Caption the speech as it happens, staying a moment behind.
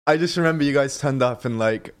I just remember you guys turned up and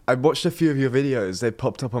like I watched a few of your videos. They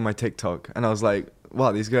popped up on my TikTok and I was like,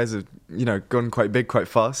 wow, these guys have gone quite big quite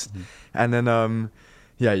fast. Mm-hmm. And then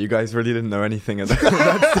yeah, you guys really didn't know anything at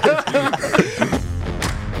that stage.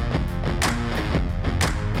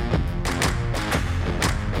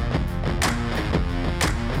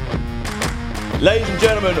 Ladies and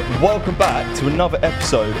gentlemen, welcome back to another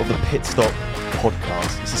episode of the Pitstop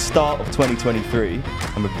podcast. It's the start of 2023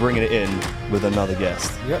 and we're bringing it in with another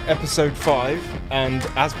guest. Yep, episode 5, and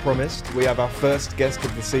as promised, we have our first guest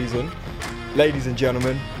of the season. Ladies and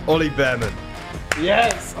gentlemen, Ollie Bearman.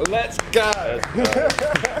 Yes, let's go!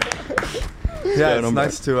 Yeah, it's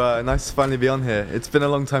nice to finally be on here. It's been a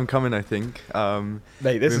long time coming, I think.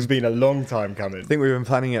 Mate, this has been a long time coming. I think we've been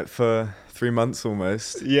planning it for 3 months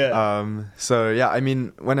almost. Yeah. So yeah, I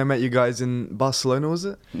mean, when I met you guys in Barcelona, was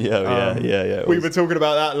it? Yeah. We were talking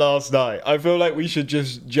about that last night. I feel like we should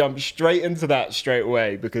just jump straight into that straight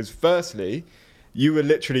away because firstly, you were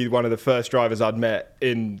literally one of the first drivers I'd met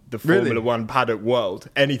in the Formula One paddock world.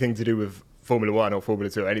 Anything to do with Formula 1 or Formula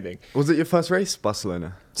 2 or anything. Was it your first race,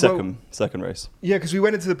 Barcelona? Second race. Yeah, because we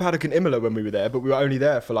went into the paddock in Imola when we were there, but we were only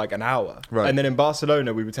there for like an hour. Right. And then in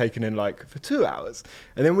Barcelona, we were taken in like for 2 hours.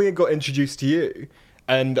 And then we got introduced to you.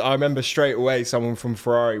 And I remember straight away someone from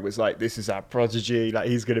Ferrari was like, this is our prodigy, like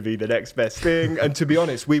he's going to be the next best thing. And to be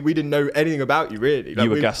honest, we didn't know anything about you really. Like, you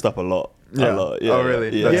were gassed up a lot. Yeah. A lot. Oh,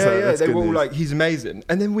 really? Yeah. That's They good were all news. like, he's amazing.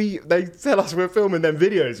 And then they tell us we're filming them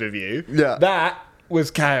videos with you. Yeah. That was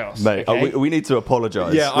chaos. Mate, okay? we need to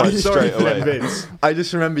apologise. Yeah, I'm sorry straight for them away. vids. I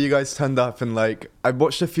just remember you guys turned up and like I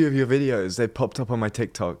watched a few of your videos. They popped up on my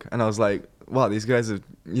TikTok and I was like, wow, these guys have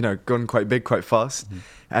gone quite big quite fast. Mm-hmm.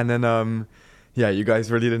 And then yeah, you guys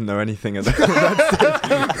really didn't know anything at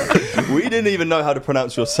that stage. We didn't even know how to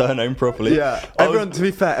pronounce your surname properly. Yeah, to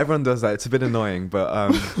be fair, everyone does that. It's a bit annoying,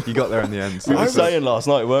 but you got there in the end. So We were saying last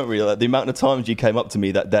night, weren't we? Like, the amount of times you came up to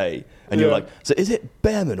me that day and you were like, so is it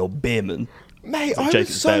Bearman or Bearman? Mate, Like I Jacob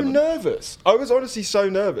was so Bearman. nervous. I was honestly so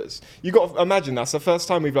nervous. You got to imagine that's the first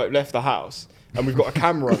time we've like left the house and we've got a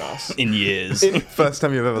camera on us. In years. First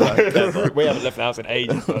time you've ever left. We haven't left the house in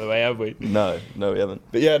ages, by the way, have we? No, we haven't.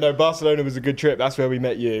 But yeah, no, Barcelona was a good trip. That's where we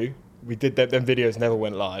met you. We did them videos never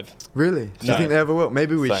went live. Really? Do you No. think they ever will?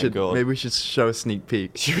 Maybe we Thank should. God. Maybe we should show a sneak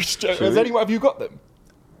peek. Have you got them?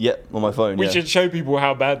 Yeah, on my phone. We yeah. should show people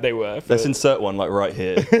how bad they were. Let's insert one like right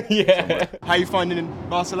here. Yeah. How you finding in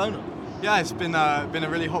Barcelona? Yeah, it's been a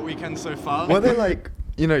really hot weekend so far. Were they like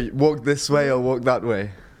walk this way or walk that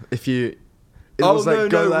way? If you, it was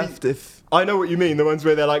like go left if. I know what you mean. The ones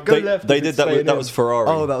where they're like go left. They if did it's that. staying That in. was Ferrari.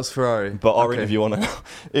 Oh, that was Ferrari. But our Okay. interview on it,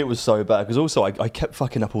 it was so bad because also I kept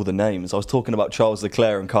fucking up all the names. I was talking about Charles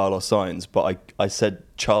Leclerc and Carlos Sainz, but I said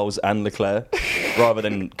Charles and Leclerc rather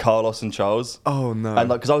than Carlos and Charles. Oh no! And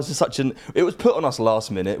like because I was just it was put on us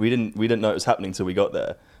last minute. We didn't know it was happening till we got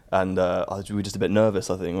there, and we were just a bit nervous,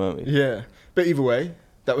 I think, weren't we? Yeah, but either way,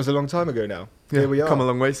 that was a long time ago now. Yeah, Here we are. come a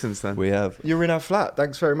long way since then. We have. You're in our flat.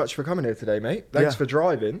 Thanks very much for coming here today, mate. Thanks Yeah. for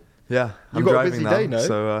driving. Yeah, You I'm got a driving busy now, day, no?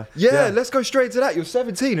 So Yeah, let's go straight to that. You're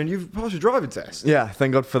 17 and you've passed your driving test. yeah,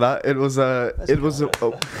 thank God for that. It was oh,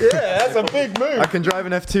 Yeah, that's a big move. I can drive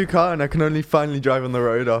an F2 car and I can only finally drive on the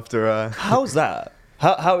road after. How's that?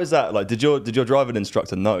 How is that? Like, did your driving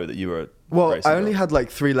instructor know that you were? Well, racing I only driver? had like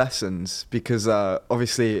 3 lessons because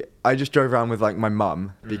obviously I just drove around with like my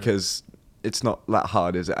mum because it's not that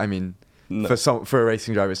hard, is it? I mean, No. for a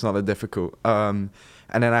racing driver, it's not that difficult. And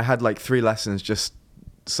then I had like 3 lessons just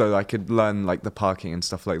so I could learn like the parking and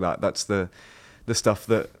stuff like that. That's the stuff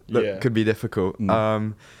that Yeah. could be difficult.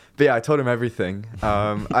 Mm. But yeah, I told him everything.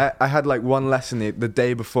 I had like 1 lesson the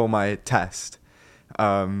day before my test.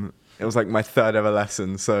 It was like my 3rd ever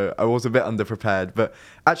lesson, so I was a bit underprepared. But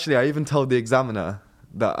actually, I even told the examiner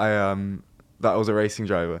that I was a racing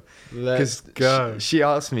driver. Let's go. She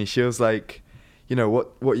asked me. She was like, what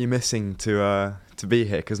are you missing to be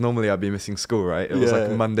here? Because normally I'd be missing school, right? It was like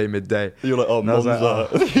Yeah. Monday midday. You're like, oh, And I was mum's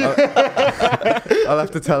like, I'll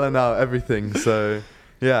have to tell her now everything. So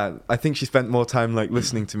yeah, I think she spent more time like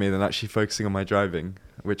listening to me than actually focusing on my driving,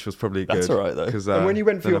 which was probably good. That's all right, though. And when you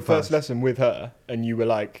went for then your I first passed. lesson with her and you were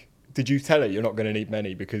like, did you tell her you're not going to need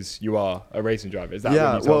many because you are a racing driver? Is that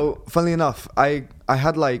Yeah, what you told well, funnily enough, I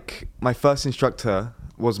had like my first instructor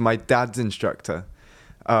was my dad's instructor.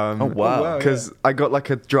 Oh, wow. Because I got like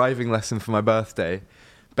a driving lesson for my birthday.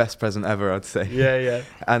 Best present ever, I'd say. Yeah.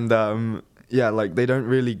 And yeah, like they don't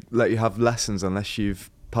really let you have lessons unless you've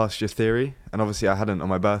passed your theory. and obviously I hadn't on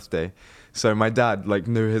my birthday. So my dad like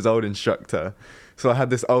knew his old instructor. So I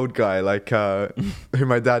had this old guy like who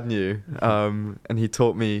my dad knew, and he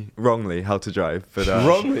taught me wrongly how to drive. But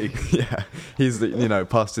Wrongly? Yeah, he's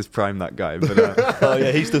past his prime, that guy. But Oh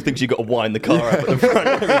yeah, he still thinks you got to wind the car up at the front, and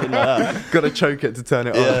everything like that. got to choke it to turn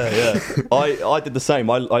it on. Yeah. I did the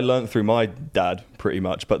same. I learned through my dad pretty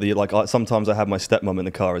much, but sometimes I had my stepmom in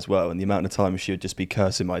the car as well, and the amount of times she would just be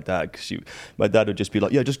cursing my dad because my dad would just be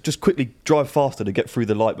like, yeah, just quickly drive faster to get through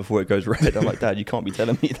the light before it goes red. I'm like, Dad, you can't be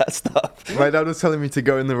telling me that stuff. My dad was telling me to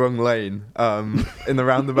go in the wrong lane in the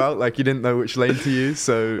roundabout, like he didn't know which lane to use.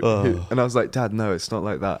 So and I was like, Dad, no, it's not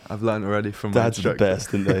like that. I've learned already from my Dad's the instructor. best,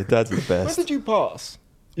 isn't they? Dad's the When best. did you pass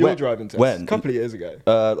your driving test? When? A couple of years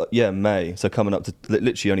ago. Yeah, May. So coming up to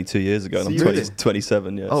literally only 2 years ago, and So I'm you 20, really-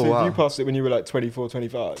 27. Yeah. Oh, So wow. you passed it when you were like 24,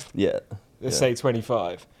 25. Yeah. Let's say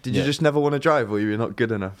 25. Did you Yeah. just never want to drive, or you were not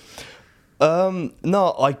good enough?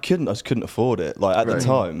 No, I couldn't. I just couldn't afford it. Like at the Right.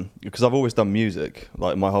 time, because I've always done music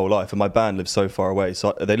like my whole life, and my band lived so far away.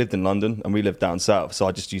 So they lived in London, and we lived down south. So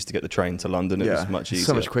I just used to get the train to London. It was much easier.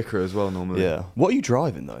 So much quicker as well normally. Yeah. What are you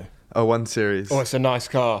driving though? Oh, 1 Series. Oh, it's a nice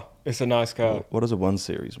car. It's a nice car. What does a 1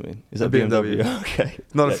 Series mean? Is that A BMW? BMW. Okay.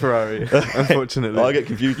 Not Yeah. a Ferrari, unfortunately. I get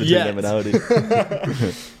confused between Yet. them and Audi.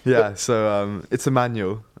 Yeah, so it's a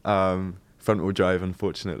manual, front-wheel drive,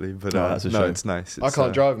 unfortunately. But Oh, that's a no, shame. it's nice. I It's,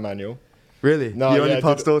 can't drive a manual. Really? No, you only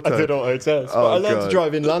passed auto? I did auto test. Oh, but I learned God. to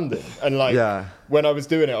drive in London. And like Yeah. when I was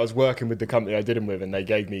doing it, I was working with the company I did them with, and they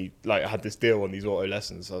gave me like I had this deal on these auto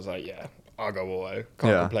lessons. So I was like, yeah, I'll go auto.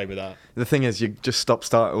 Can't Yeah. complain with that. The thing is, you just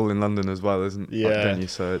stop-start all in London as well, isn't? Yeah. Don't you?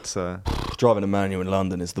 So it's Driving a manual in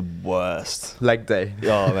London is the worst. leg day.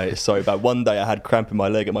 Oh mate, it's so bad. One day I had cramp in my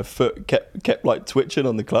leg and my foot kept like twitching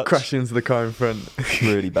on the clutch. Crashing into the car in front.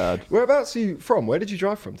 Really bad. Whereabouts are you from? Where did you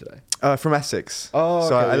drive from today? From Essex. Oh,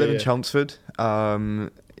 so okay, I live yeah, in yeah. Chelmsford.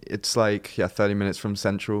 It's like 30 minutes from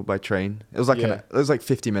Central by train. It was like Yeah. it was like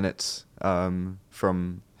 50 minutes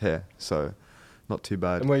from here, so not too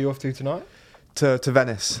bad. And where are you off to tonight? To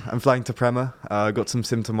Venice. I'm flying to Prema. Got some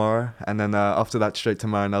sim tomorrow, and then after that straight to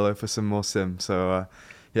Maranello for some more sim. So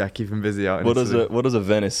yeah, keeping busy out in What Italy. does a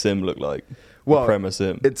Venice sim look like? Well, a Prema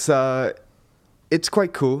sim. It's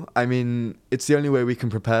quite cool. I mean, it's the only way we can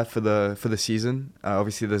prepare for the season.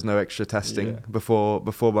 Obviously, there's no extra testing Yeah. before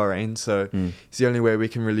Bahrain, so it's the only way we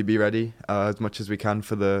can really be ready as much as we can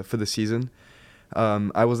for the season.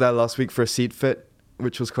 I was there last week for a seat fit,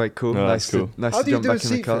 which was quite cool. Oh, nice that's cool. to nice How to do you jump do a back in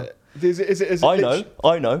the seat car. fit? Is it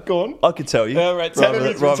I know. Go on. I could tell you. All right, tell him,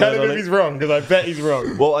 Rather than if he's wrong, because I bet he's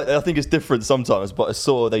wrong. Well, I think it's different sometimes, but I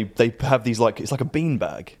saw they have these it's like a bean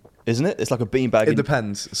bag, isn't it? It's like a bean bag. It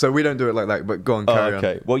depends. So we don't do it like that, but go on, Oh, carry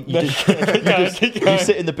okay. on. Well, you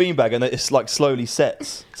sit in the bean bag and it's like slowly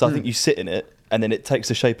sets. So I think you sit in it and then it takes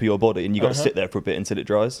the shape of your body and you got to sit there for a bit until it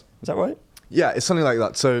dries. Is that right? Yeah, it's something like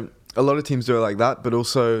that. So a lot of teams do it like that, but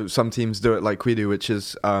also some teams do it like we do, which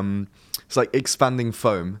is it's like expanding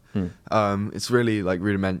foam. It's really like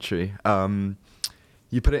rudimentary.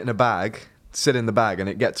 You put it in a bag, sit in the bag, and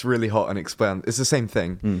it gets really hot and expand. It's the same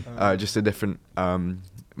thing, just a different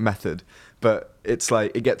method. But it's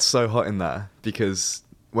like it gets so hot in there because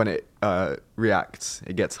when it reacts,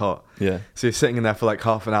 it gets hot. Yeah. So you're sitting in there for like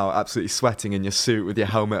half an hour, absolutely sweating in your suit with your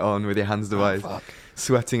helmet on, with your hands devised,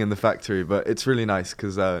 sweating in the factory. But it's really nice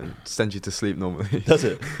because it sends you to sleep normally. Does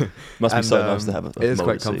it? Must be And, so nice to have a It is molded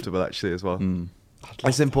quite seat. comfortable actually as well.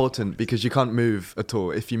 It's important because you can't move at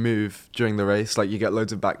all. If you move during the race, like you get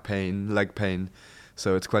loads of back pain, leg pain.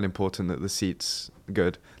 So it's quite important that the seat's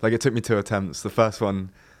good. Like it took me 2 attempts. The first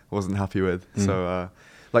one I wasn't happy with. So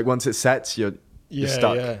like once it sets, you're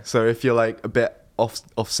stuck. Yeah. So if you're like a bit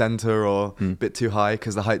off center or a bit too high,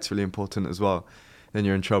 because the height's really important as well, then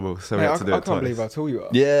you're in trouble. So we Mate, had to do I it can't twice. believe how tall you are.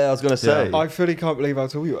 Yeah, I was going to say. Yeah. I fully can't believe how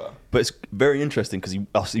tall you are. But it's very interesting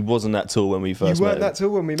because he wasn't that tall when we first You met weren't him. that tall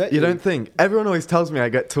when we met you. You don't think? Everyone always tells me I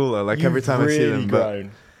get taller, like every You've time I see really them. But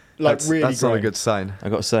grown. Like really that's grown. not a good sign. I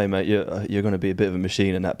got to say, mate, you're going to be a bit of a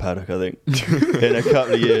machine in that paddock, I think. In a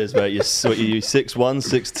couple of years, mate. You're 6'1",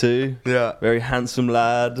 6'2". Yeah. Very handsome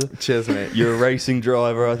lad. Cheers, mate. You're a racing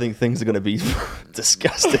driver. I think things are going to be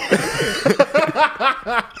disgusting.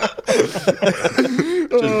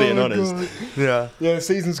 Just being honest. Yeah. Yeah, the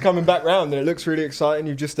season's coming back round and it looks really exciting.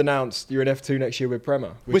 You've just announced you're in F2 next year with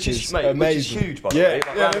Prema, which is mate, amazing. which is huge, by the yeah, way. Like,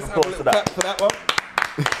 round of let's have a applause little for that. clap for that one.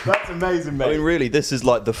 That's amazing, mate. I mean, really, this is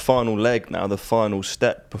like the final leg now, the final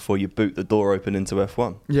step before you boot the door open into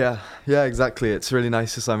F1. Yeah, exactly. It's really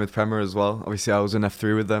nice to sign with Prema as well. Obviously, I was in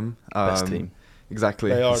F3 with them. Best team. Exactly.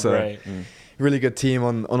 They are So, great. Really good team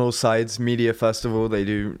on all sides. Media, first of all, they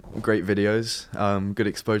do great videos, good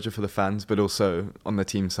exposure for the fans, but also on the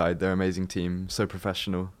team side, they're an amazing team, so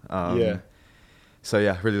professional. Yeah. So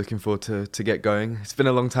yeah, really looking forward to get going. It's been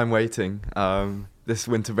a long time waiting. This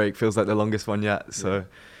winter break feels like the longest one yet. So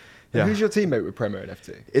yeah. And who's your teammate with Premo and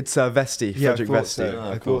FT? It's Vesti, Frederick Vesti.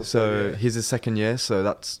 I thought So he's his second year, so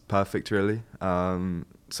that's perfect really.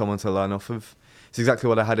 Someone to learn off of. It's exactly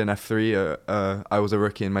what I had in F3. I was a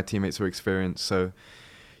rookie and my teammates were experienced, so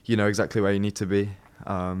you know exactly where you need to be.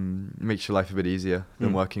 Makes your life a bit easier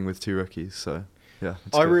than working with two rookies. So yeah,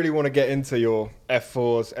 I really want to get into your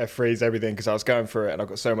F4s, F3s, everything, because I was going through it and I've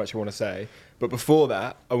got so much I want to say. But before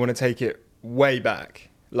that, I want to take it way back,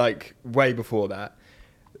 like way before that.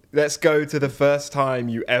 Let's go to the first time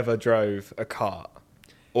you ever drove a kart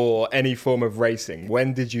or any form of racing.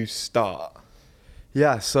 When did you start?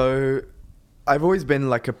 Yeah, so I've always been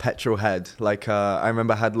like a petrol head. Like I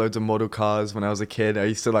remember I had loads of model cars when I was a kid. I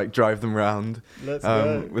used to like drive them around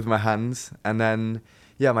with my hands. And then,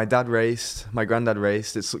 yeah, my dad raced, my granddad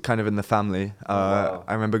raced. It's kind of in the family. Wow.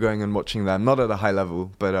 I remember going and watching them, not at a high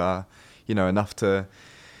level, but you know, enough to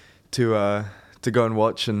go and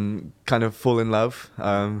watch and kind of fall in love,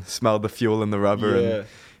 smell the fuel and the rubber, and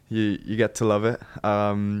you get to love it.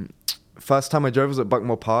 First time I drove was at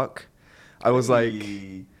Buckmore Park. I was like,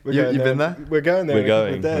 you've been there? We're going there. We're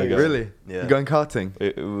going. Really? Yeah. You're going karting?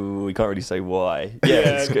 We can't really say why.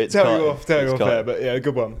 Yeah, it's tell you off karting. there, but yeah,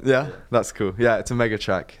 good one. Yeah, that's cool. Yeah, it's a mega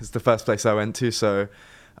track. It's the first place I went to, so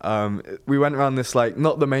we went around this, like,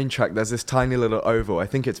 not the main track, there's this tiny little oval. I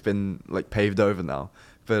think it's been like paved over now,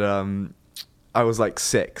 but I was like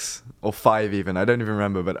 6 or 5 even, I don't even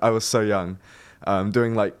remember, but I was so young,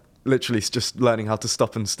 doing like literally just learning how to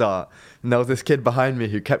stop and start, and there was this kid behind me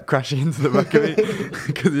who kept crashing into the back of me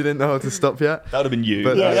because he didn't know how to stop yet. That would have been you.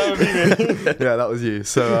 But, Yeah, that would be me. yeah, that was you.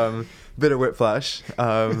 So bit of whiplash.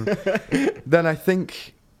 Then I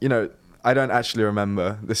think, you know, I don't actually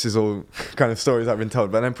remember, this is all kind of stories I've been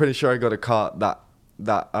told, but I'm pretty sure I got a kart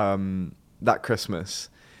that Christmas.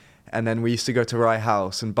 And then we used to go to Rye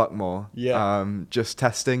House in Buckmore, just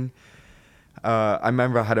testing. I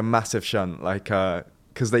remember I had a massive shunt, like,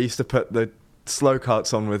 because they used to put the slow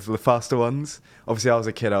karts on with the faster ones. Obviously, I was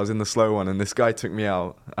a kid, I was in the slow one, and this guy took me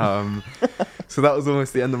out. So that was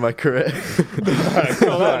almost the end of my career.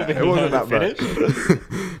 It wasn't that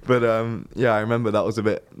bad. But yeah, I remember that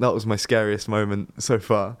was my scariest moment so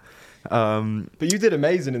far. But you did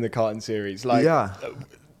amazing in the karting series. Like, yeah.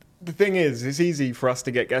 The thing is, it's easy for us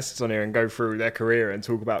to get guests on here and go through their career and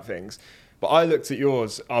talk about things. But I looked at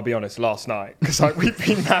yours, I'll be honest, last night because like we've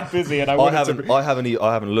been that busy, and I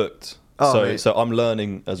haven't looked. So I'm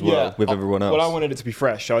learning as well with everyone else. Well, I wanted it to be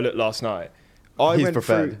fresh, so I looked last night. He's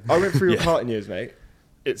prepared. I went through your karting years, mate.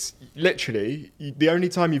 It's literally the only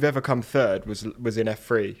time you've ever come third was in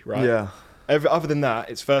F3, right? Yeah. Other than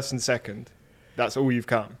that, it's first and second. That's all you've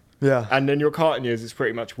come. Yeah. And then your karting years is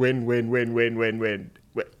pretty much win.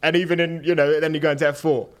 And even in, you know, then you go into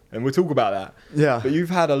F4, and we'll talk about that. Yeah. But you've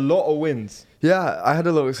had a lot of wins. Yeah, I had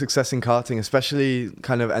a lot of success in karting, especially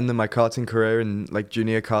kind of ending my karting career in like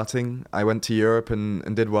junior karting. I went to Europe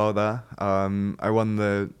and did well there. I won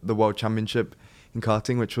the World Championship in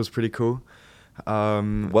karting, which was pretty cool.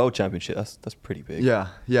 World Championship, that's pretty big. Yeah.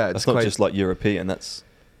 That's not just like European, that's...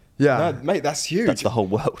 Yeah. No, mate, that's huge. That's the whole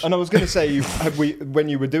world. And I was going to say, when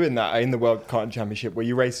you were doing that in the World Karting Championship, were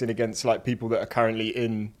you racing against like people that are currently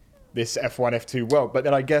in this F1, F2 world? But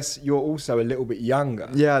then I guess you're also a little bit younger.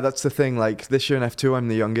 Yeah, that's the thing. Like this year in F2, I'm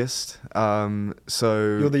the youngest.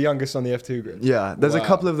 So you're the youngest on the F2 grid. Yeah, there's a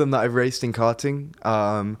couple of them that I've raced in karting,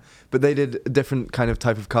 but they did a different kind of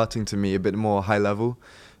type of karting to me, a bit more high level,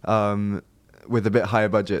 with a bit higher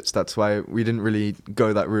budgets. That's why we didn't really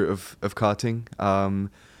go that route of karting.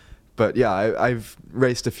 But yeah, I've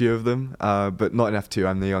raced a few of them, but not in F2.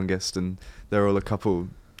 I'm the youngest, and they're all a couple,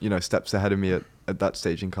 you know, steps ahead of me at that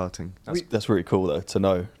stage in karting. That's really cool though, to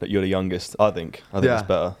know that you're the youngest. I think it's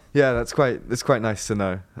better. Yeah, that's quite nice to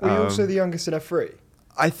know. Were you also the youngest in F3?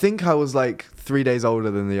 I think I was like 3 days older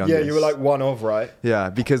than the youngest. Yeah, you were like one of, right? Yeah,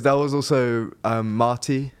 because there was also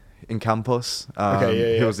Marty in Campos.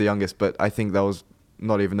 He was the youngest, but I think there was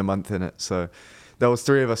not even a month in it. So there was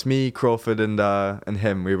 3 of us, me, Crawford, and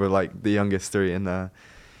him. We were like the youngest 3 in the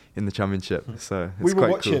championship. So it's we were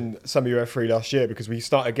quite watching some of your F3 last year because we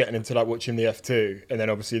started getting into like watching the F2, and then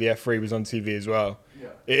obviously the F3 was on TV as well. Yeah.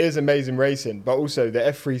 It is amazing racing, but also the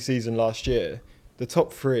F3 season last year, the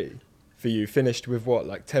top 3 for you finished with what,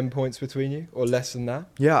 like 10 points between you or less than that?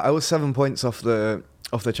 Yeah, I was 7 points off the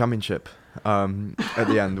championship at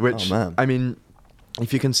the end, which I mean,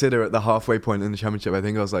 if you consider at the halfway point in the championship, I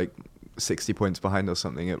think I was like 60 points behind or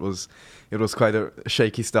something. It was quite a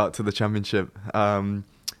shaky start to the championship.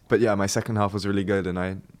 But yeah, my second half was really good, and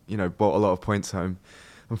I, you know, brought a lot of points home.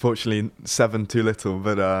 unfortunately 7 too little.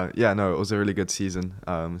 But yeah, no, it was a really good season,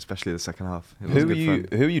 especially the second half. It was Who are good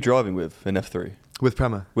fun. you driving with in F3? With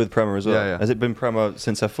Prema? With Prema as well. Yeah, yeah. Has it been Prema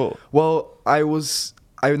since F4? Well, I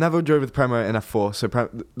never drove with Prema in F4, so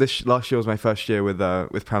last year was my first year with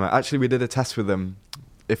Prema. Actually, we did a test with them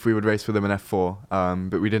if we would race with them in F4,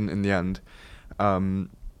 but we didn't in the end.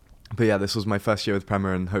 But yeah, this was my first year with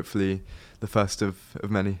Prema, and hopefully the first of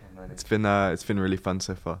many. It's been really fun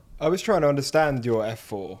so far. I was trying to understand your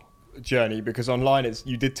F4 journey because online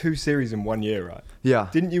you did 2 series in 1 year, right? Yeah.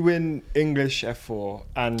 Didn't you win English F4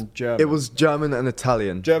 and German? It was German and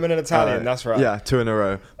Italian. German and Italian, that's right. Yeah, 2 in a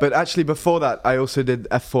row. But actually before that, I also did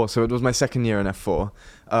F4, so it was my second year in F4.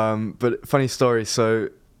 But funny story, so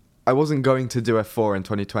I wasn't going to do F4 in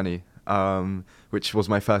 2020, which was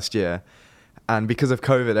my first year. And because of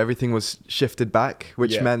COVID, everything was shifted back,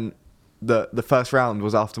 which meant the first round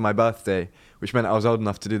was after my birthday, which meant I was old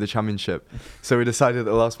enough to do the championship. So we decided at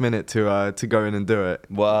the last minute to go in and do it.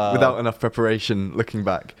 Wow. Without enough preparation, looking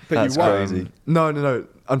back. But That's you won. crazy. No.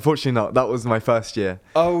 Unfortunately not. That was my first year.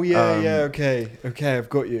 Oh, yeah, okay, I've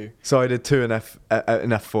got you. So I did 2 in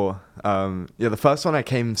F4. Yeah, the first one I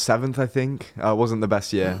came 7th, I think. Wasn't the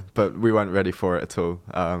best year, but we weren't ready for it at all.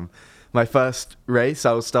 My first race,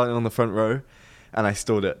 I was starting on the front row, and I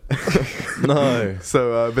stalled it. No.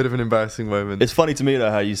 So a bit of an embarrassing moment. It's funny to me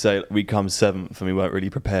though how you say we come 7th and we weren't really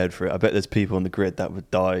prepared for it. I bet there's people on the grid that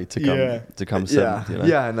would die to come 7th. Yeah, You know?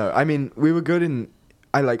 yeah, no. I mean, we were good in.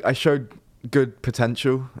 I showed good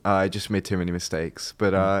potential. I just made too many mistakes,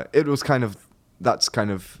 but it was that's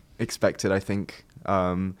kind of expected, I think.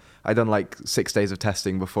 I done like 6 days of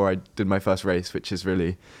testing before I did my first race, which is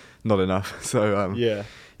really not enough. So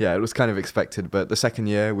yeah, it was kind of expected. But the second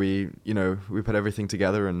year, we put everything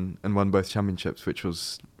together and won both championships, which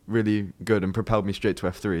was really good and propelled me straight to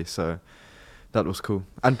F3. So that was cool,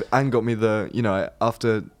 and got me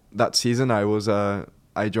after that season,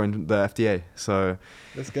 I joined the FDA. So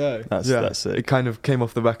Let's go. That's sick. It kind of came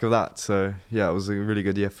off the back of that. So yeah, it was a really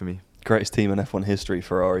good year for me. Greatest team in F1 history,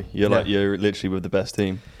 Ferrari. You're literally with the best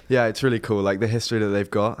team. Yeah, it's really cool. Like the history that they've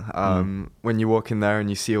got. When you walk in there and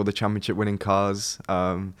you see all the championship-winning cars,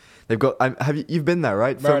 they've got. You've been there,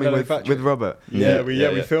 right? Filming with Robert. Yeah,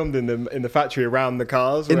 we filmed in the factory around the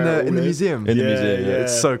cars. In the museum. In the museum. Yeah.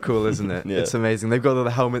 It's so cool, isn't it? Yeah. It's amazing. They've got all the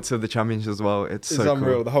helmets of the champions as well. It's so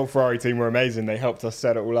unreal. Cool. The whole Ferrari team were amazing. They helped us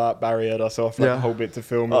set it all up. Barry had us off a whole bit to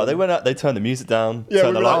film. Oh, they went out. They turned the music down. Yeah,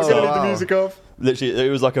 turned we the were lights going to off. leave the music off. Literally, it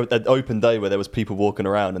was like an open day where there was people walking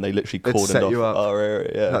around and they literally cordoned off our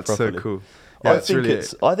area. Yeah, that's properly. so cool. Yeah,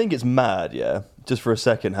 I think it's mad, yeah. Just for a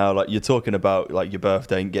second, how like you're talking about like your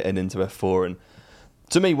birthday and getting into F4, and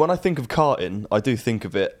to me, when I think of karting, I do think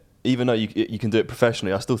of it. Even though you can do it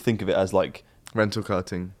professionally, I still think of it as like rental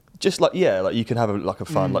karting. Just like like you can have a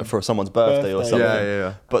fun like for someone's birthday or something.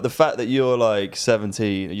 Yeah. But the fact that you're like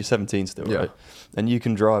 17, you're 17 still, right? And you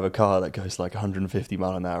can drive a car that goes like 150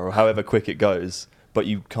 mile an hour or however quick it goes, but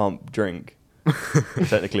you can't drink.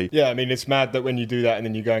 Technically. Yeah, I mean, it's mad that when you do that and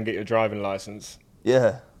then you go and get your driving license.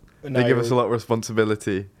 Yeah. They give us a lot of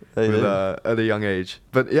responsibility at a young age.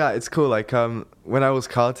 But yeah, it's cool. Like when I was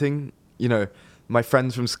karting, my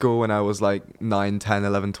friends from school when I was like 9, 10,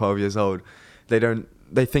 11, 12 years old,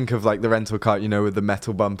 they think of like the rental cart, with the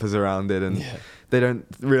metal bumpers around it, and they don't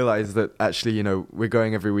realize that actually, we're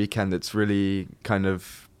going every weekend. It's really kind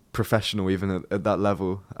of professional even at that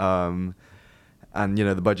level. And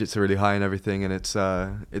the budgets are really high and everything, and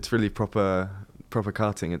it's really proper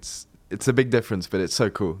karting. It's a big difference, but it's so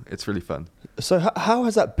cool. It's really fun. So how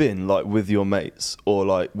has that been like with your mates or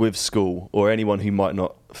like with school or anyone who might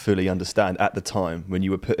not fully understand at the time when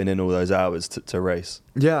you were putting in all those hours to race?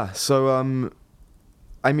 Yeah. So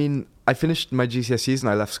I mean, I finished my GCSEs and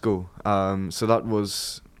I left school. So that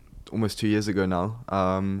was almost 2 years ago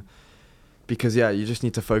now. Because you just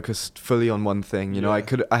need to focus fully on one thing.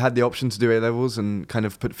 I had the option to do A-levels and kind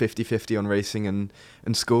of put 50-50 on racing and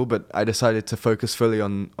school, but I decided to focus fully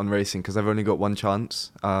on racing because I've only got one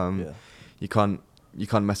chance. You can't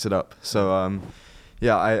mess it up. So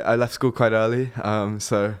I left school quite early.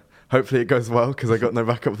 So hopefully it goes well because I got no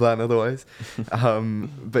backup plan otherwise.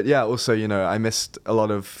 But yeah, also I missed a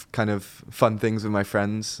lot of kind of fun things with my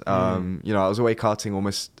friends. I was away karting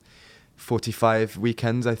almost 45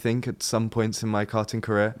 weekends, I think, at some points in my karting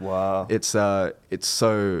career. Wow. It's so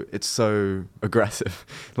aggressive.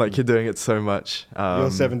 Like you're doing it so much.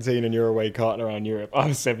 You're 17 and you're away karting around Europe. I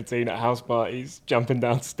was 17 at house parties, jumping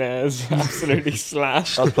downstairs, absolutely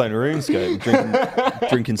slashed. I was playing RuneScape,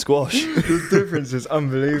 drinking squash. The difference is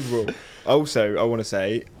unbelievable. Also, I want to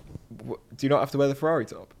say, do you not have to wear the Ferrari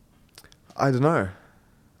top? I don't know.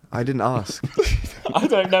 I didn't ask. I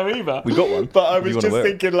don't know either. We got one. But I if you was wanna just wear it.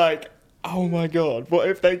 thinking, like, oh my God, what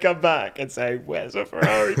if they come back and say, where's a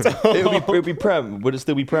Ferrari top? It would be Prem. Would it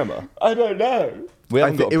still be Prema? I don't know. We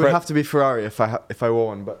haven't got it a would have to be Ferrari if I wore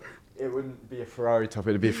one, but it wouldn't be a Ferrari top.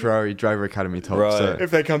 It'd be a Ferrari Driver Academy top. Right. So. If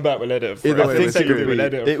they come back, we'll edit a Either Ferrari. way, I think it's it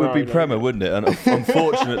would gonna be, Prema, wouldn't it? And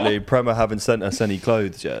unfortunately, Prema haven't sent us any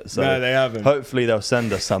clothes yet. So No, they haven't. Hopefully, they'll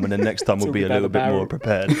send us some, and then next time we'll Talk be a about little the bit more barrel.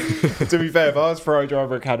 prepared. To be fair, if I was Ferrari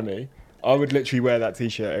Driver Academy, I would literally wear that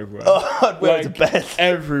T-shirt everywhere. Oh, I'd wear it to bed.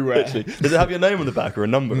 Everywhere. Literally. Does it have your name on the back or a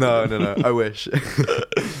number? No. I wish.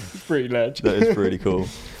 It's pretty ledge. That is pretty cool.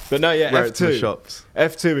 But no, yeah, Wear it to the F2. shops.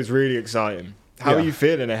 F2 is really exciting. How are Yeah. you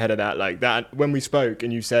feeling ahead of that? Like that, when we spoke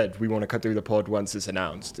and you said we want to do the pod once it's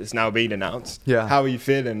announced. It's now been announced. Yeah. How are you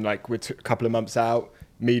feeling? Like we're a couple of months out.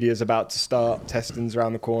 Media's about to start. Testing's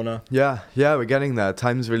around the corner. Yeah, we're getting there.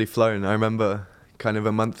 Time's really flown. I remember kind of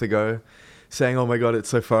a month ago saying, "Oh my God, it's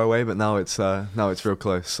so far away," but now it's real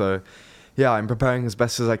close. So, yeah, I'm preparing as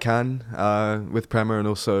best as I can with Prema and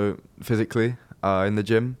also physically in the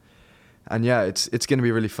gym. And yeah, it's going to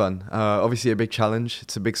be really fun. Obviously a big challenge.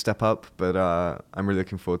 It's a big step up, but I'm really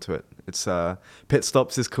looking forward to it. It's pit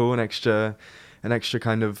stops is cool, an extra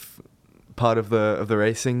kind of part of the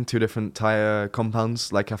racing. 2 different tire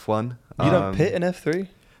compounds like F1. You don't pit in F3?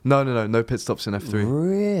 No pit stops in F3.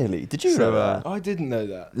 Really? Did you So, know that? I didn't know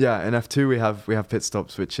that. Yeah, in F2 we have pit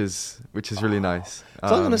stops, which is really nice. So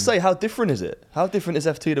I was going to say, how different is it? How different is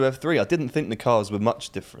F2 to F3? I didn't think the cars were much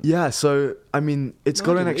different. Yeah, so I mean, it's No,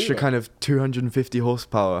 got I an didn't extra either. kind of 250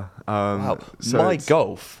 horsepower. Wow. So My it's-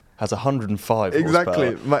 Golf has 105 Exactly.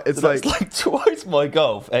 horsepower. It's So that's like like twice my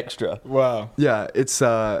Golf extra. Wow. yeah,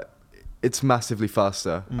 it's massively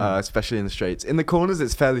faster, especially in the straights. In the corners,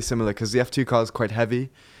 it's fairly similar because the F2 car is quite heavy.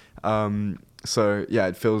 So yeah,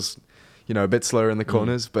 it feels, a bit slower in the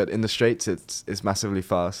corners, but in the straights, it's massively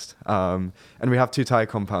fast. And we have 2 tire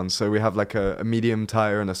compounds, so we have like a medium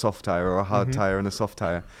tire and a soft tire, or a hard tire and a soft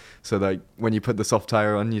tire. So like when you put the soft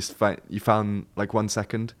tire on, you found like 1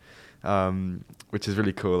 second, which is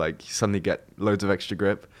really cool. Like you suddenly get loads of extra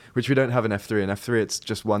grip, which we don't have in F3. In F3, it's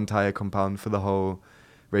just 1 tire compound for the whole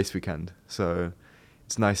race weekend. So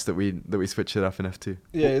it's nice that we switch it up in F2.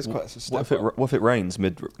 Yeah, it's quite a step up. What if it rains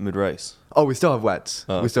mid race? Oh, we still have wets.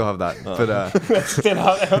 Oh. We still have that. Oh. But Still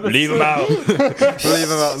out there on the Leave them slick. out. we'll leave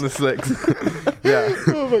them out on the slicks. Yeah.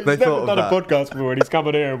 Oh, but They he's never thought of done a that. podcast before, and he's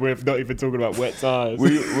coming here and we're not even talking about wet tires.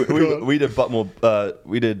 We did Buckmore.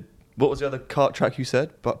 We did. What was the other kart track you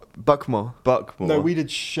said? Buckmore. Buckmore. No, we did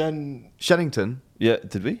Shennington. Yeah,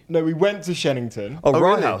 did we? No, we went to Shennington. Oh, Oh,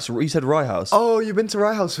 Rye really? House. You said Rye House. Oh, you've been to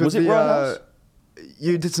Rye House with Was it the, Rye House?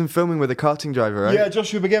 You did some filming with a karting driver, right? Yeah,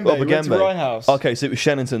 Joshua Bagembe. Oh, We went to Bagembe. Rye House. Okay, so it was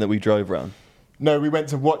Shennington that we drove round, No, we went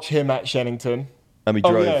to watch him at Shennington. and we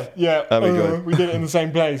Oh drove. yeah. And we drove. We did it in the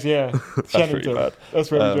same place. Yeah, pretty Shennington. bad.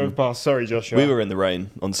 That's where we drove past. Sorry, Joshua. We were in the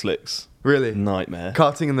rain on slicks. Really? Nightmare.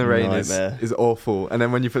 Karting in the rain Nightmare. is awful. And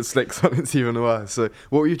then when you put slicks on, it's even worse. So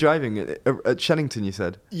what were you driving? At Shennington, you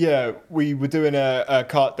said? Yeah, we were doing a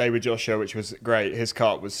kart day with Joshua, which was great. His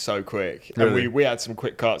kart was so quick, and Really? we had some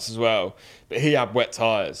quick karts as well. But he had wet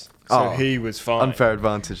tires, so Oh, he was fine. Unfair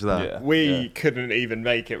advantage there. Yeah. We couldn't even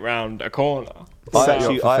make it round a corner. I Set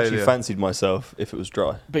you up for actually failure. fancied myself if it was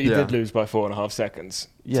dry. But you Yeah. did lose by 4.5 seconds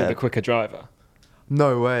Yeah. to the quicker driver.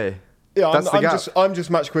 No way. Yeah, That's the gap. I'm just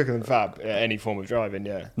much quicker than Fab at any form of driving.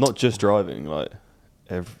 Yeah. Not just driving, like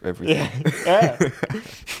everything. Yeah.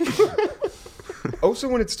 Also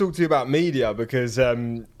wanted to talk to you about media because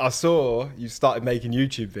I saw you started making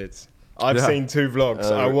YouTube vids. I've Yeah. seen 2 vlogs.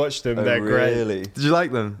 I watched them. They're great. Really? Did you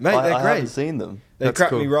like them? Mate, they're I great. haven't seen them. They That's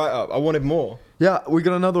cracked cool. me right up. I wanted more. Yeah, we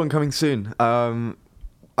got another one coming soon.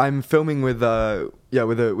 I'm filming with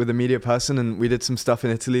with a media person, and we did some stuff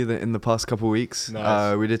in Italy in the past couple of weeks.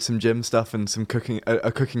 Nice. We did some gym stuff and some cooking,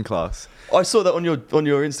 a cooking class I saw that on your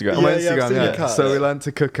Instagram. on my Yeah, I've Instagram. seen Yeah, your cuts. so we learned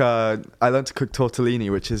to cook. I learned to cook tortellini,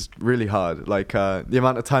 which is really hard. Like the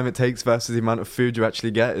amount of time it takes versus the amount of food you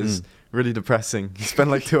actually get is really depressing. You spend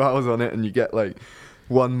like 2 hours on it, and you get like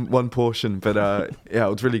one portion. But yeah, it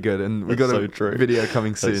was really good, and we That's got so a true. video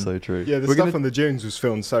coming soon. That's so true. Yeah, the We're stuff gonna- on the dunes was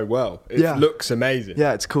filmed so well. It Yeah. looks amazing.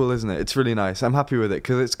 Yeah, it's cool, isn't it? It's really nice. I'm happy with it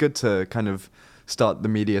because it's good to kind of start the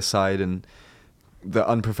media side and the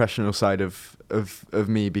unprofessional side of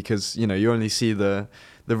me, because you only see the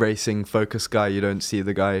racing focus guy. You don't see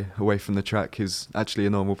the guy away from the track who's actually a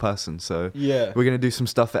normal person. So Yeah. we're gonna do some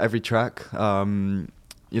stuff at every track.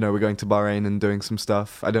 We're going to Bahrain and doing some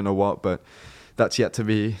stuff. I don't know what, but that's yet to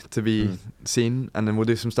be seen. And then we'll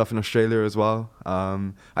do some stuff in Australia as well.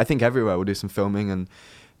 I think everywhere we'll do some filming, and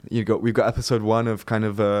we've got episode 1 of kind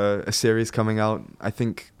of a series coming out. I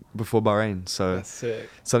think before Bahrain. So That's sick.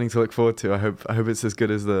 something to look forward to. I hope it's as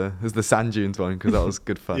good as the sand dunes one, because that was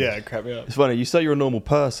good fun. Yeah, it cracked me up. It's funny, you say you're a normal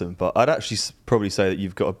person, but I'd actually probably say that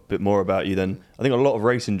you've got a bit more about you than I think a lot of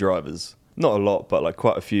racing drivers. Not a lot, but like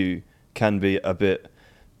quite a few can be a bit,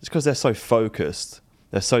 just because they're so focused,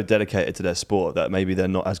 they're so dedicated to their sport that maybe they're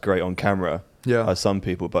not as great on camera as some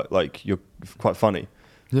people, but like you're quite funny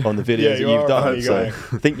on the videos that you've done. So I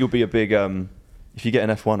think you'll be a big, if you get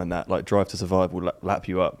an F1 and that, like Drive to Survive will lap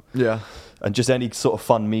you up. Yeah. And just any sort of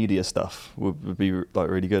fun media stuff would be like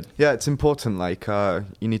really good. Yeah, it's important. Like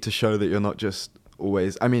you need to show that you're not just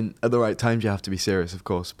always. I mean, at the right times you have to be serious, of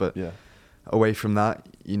course, but away from that,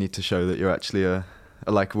 you need to show that you're actually a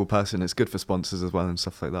likable person. It's good for sponsors as well and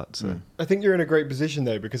stuff like that. So I think you're in a great position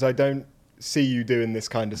though, because I don't see you doing this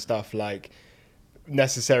kind of stuff like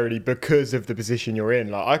necessarily because of the position you're in.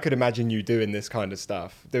 Like I could imagine you doing this kind of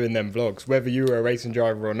stuff, doing them vlogs, whether you were a racing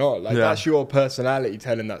driver or not. Like that's your personality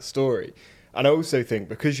telling that story. And I also think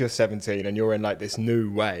because you're 17 and you're in like this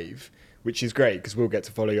new wave, which is great because we'll get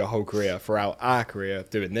to follow your whole career throughout our career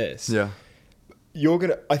doing this. yeah.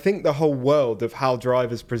 I think the whole world of how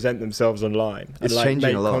drivers present themselves online and It's like changing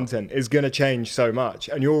make a lot. content is going to change so much,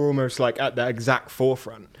 and you're almost like at the exact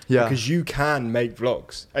forefront. Yeah. Because you can make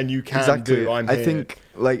vlogs and you can Exactly. do. I think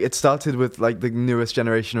like it started with like the newest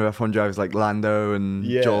generation of F1 drivers like Lando and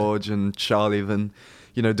George and Charlie even,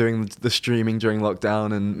 you know, doing the streaming during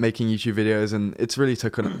lockdown and making YouTube videos, and it's really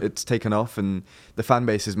taken off, and the fan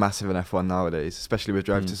base is massive in F1 nowadays, especially with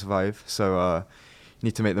Drive to Survive. So you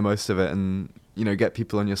need to make the most of it and, you know, get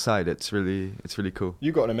people on your side. It's really cool.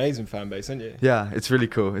 You've got an amazing fan base, haven't you? Yeah, it's really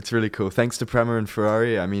cool. It's really cool. Thanks to Prema and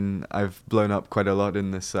Ferrari. I mean, I've blown up quite a lot in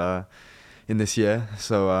this year.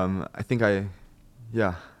 So I think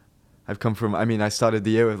I've come from. I mean, I started the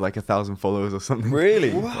year with like 1,000 followers or something.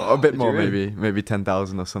 Really? A bit more, maybe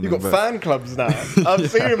 10,000 or something. You've got fan clubs now. I've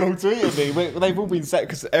seen them all tweeting me. They've all been set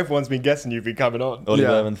because everyone's been guessing you've been coming on. Ollie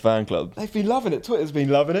Bearman fan club. They've been loving it. Twitter's been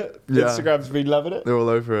loving it. Yeah. Instagram's been loving it. They're all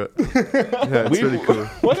over it. Yeah, it's really cool.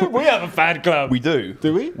 Why don't we have a fan club? We do.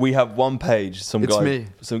 Do we? We have one page. Some It's guy. me.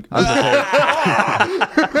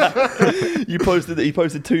 You posted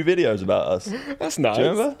 2 videos about us. That's nice. Do you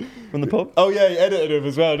remember from the pub? Oh yeah, he edited them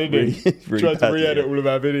as well, didn't he? Really Tried to bad, re-edit yeah. all of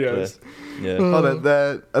our videos. Yeah.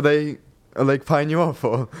 Oh, are they paying you off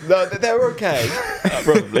or? No, they're okay.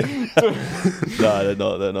 Probably.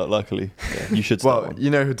 No, they're not. Luckily, you should start Well, one. you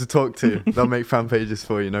know who to talk to. They'll make fan pages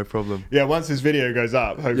for you, no problem. Yeah, once this video goes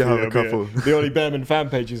up, hopefully You have a there'll be couple. the Ollie Bearman fan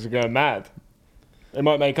pages are going mad. They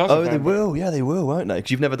might make us. Oh, a fan they page. will. Yeah, they will, won't they?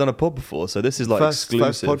 Because you've never done a pod before, so this is like First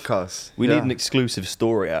exclusive. podcast. We need an exclusive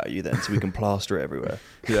story out of you then, so we can plaster it everywhere.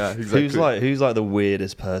 Yeah, exactly. Who's like the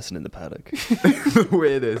weirdest person in the paddock, The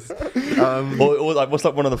weirdest. or like what's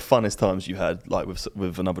like one of the funnest times you had like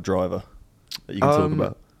with another driver that you can talk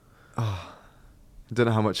about? I don't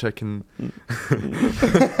know how much I can.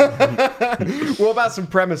 What about some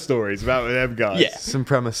premise stories about them guys? Yeah. Some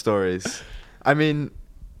premise stories. I mean,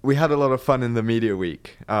 we had a lot of fun in the media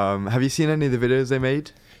week. Have you seen any of the videos they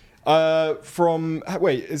made?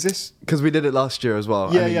 Wait, is this? Because we did it last year as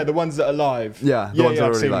well. Yeah, I mean, the ones that are live. Yeah, the ones that are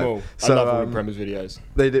I've already seen live. them all. So, I love all the premise videos.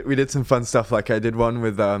 We did some fun stuff. Like I did one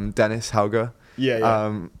with Dennis Hauger.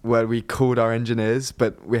 Yeah. Where we called our engineers,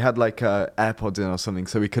 but we had like AirPods in or something,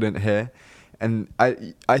 so we couldn't hear. And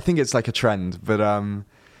I think it's like a trend, but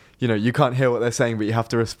you know, you can't hear what they're saying, but you have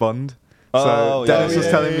to respond. So Dennis was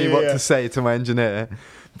telling me what to say to my engineer,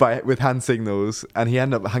 with hand signals, and he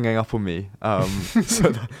ended up hanging up on me.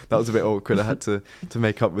 So that was a bit awkward. I had to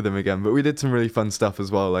make up with him again. But we did some really fun stuff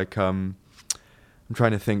as well. Like I'm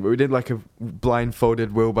trying to think, but we did like a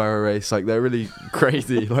blindfolded wheelbarrow race. Like they're really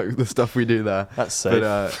crazy, like the stuff we do there. That's safe.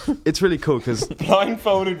 But it's really cool because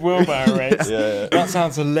Blindfolded wheelbarrow race. Yeah. That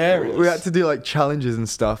sounds hilarious. we had to do like challenges and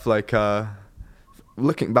stuff. Like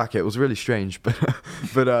looking back, it was really strange, but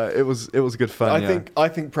it was good fun. I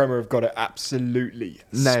think Prema have got it absolutely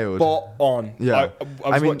Nailed. spot on. Yeah. I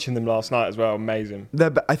was watching them last night as well. Amazing.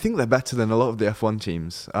 I think they're better than a lot of the F1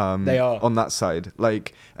 teams. They are on that side.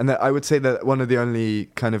 Like, and I would say that one of the only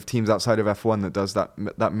kind of teams outside of F1 that does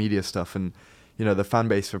that media stuff, and you know the fan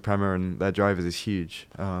base for Prema and their drivers is huge.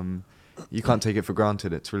 You can't take it for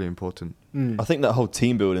granted. It's really important. I think that whole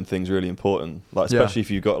team building thing's really important. Like especially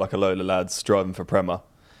if you've got like a load of lads driving for Prema.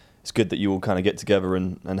 It's good that you all kind of get together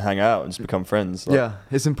and hang out and just become friends. Like, yeah,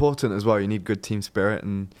 it's important as well. You need good team spirit,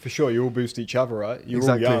 and For sure, you all boost each other, right? You're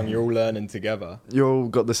Exactly. all young, you're all learning together. you all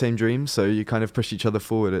got the same dreams, so you kind of push each other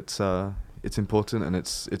forward. It's important, and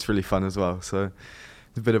it's really fun as well. So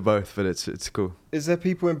it's a bit of both, but it's cool. Is there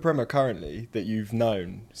people in Prema currently that you've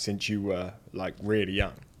known since you were like really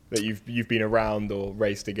young? that you've been around or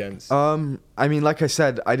raced against? I mean, like I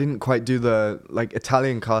said, I didn't quite do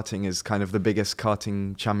Italian karting is kind of the biggest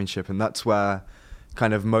karting championship, and that's where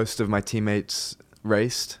kind of most of my teammates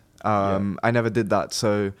raced. I never did that,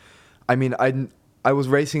 so I mean, I was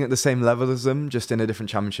racing at the same level as them, just in a different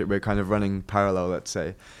championship. We're kind of running parallel, let's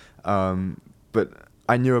say. But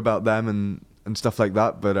I knew about them and stuff like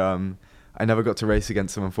that, but I never got to race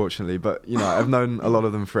against them, unfortunately. But, you know, I've known a lot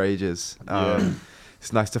of them for ages.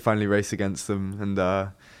 It's nice to finally race against them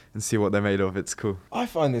and see what they're made of. It's cool. I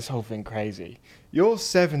find this whole thing crazy. You're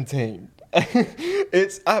 17.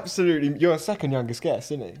 It's absolutely... You're a second youngest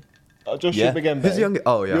guest, isn't he? Josh again. Who's the youngest?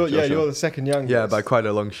 Oh, yeah. You're the second youngest. Yeah, by quite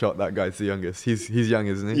a long shot, that guy's the youngest. He's young,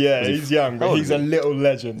 isn't he? Yeah, he's young, but he's a little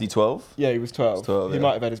legend. Is he 12? Yeah, he was 12. He's 12, he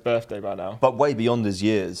might have had his birthday by now. But way beyond his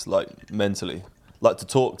years, like mentally, like to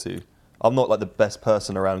talk to. I'm not like the best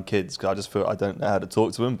person around kids because I just feel I don't know how to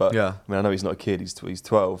talk to him. But yeah. I mean, I know he's not a kid. He's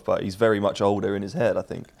 12, but he's very much older in his head. I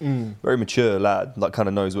think very mature lad. Like kind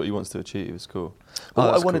of knows what he wants to achieve. It's cool. But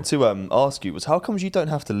what I wanted to ask you was, how comes you don't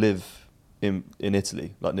have to live in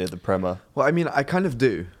Italy, like near the Prema? Well, I mean, I kind of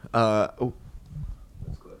do.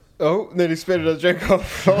 Nearly spilled a drink on the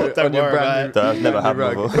floor. Don't worry about it. That's never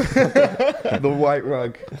happened before. The white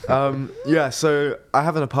rug. Yeah, so I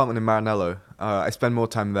have an apartment in Maranello. I spend more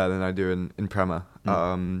time there than I do in Prema.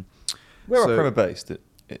 Where are Prema based?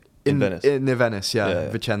 In Venice? Near Venice, yeah.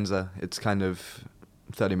 Vicenza. It's kind of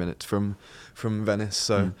 30 minutes from Venice,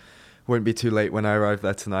 so won't be too late when I arrive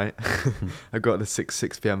there tonight. I got a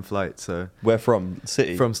 6 p.m. flight, so... Where from?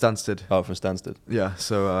 City? From Stansted. Oh, from Stansted. Yeah,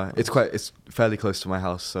 so it's fairly close to my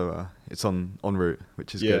house, so it's en route,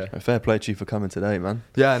 which is good. Fair play to you for coming today, man.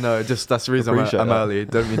 Yeah, no, that's the reason I'm early.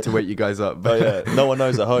 Don't mean to wake you guys up. But no one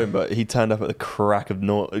knows at home, but he turned up at the crack of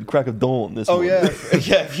dawn this morning. Oh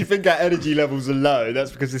yeah, if you think our energy levels are low,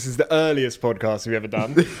 that's because this is the earliest podcast we've ever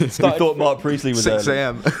done. We thought Mark Priestley was 6 early.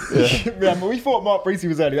 a.m. Yeah, but we thought Mark Priestley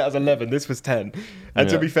was early. That was 11. This was 10. And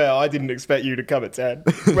to be fair, I didn't expect you to come at 10.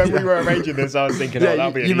 When we were arranging this, I was thinking,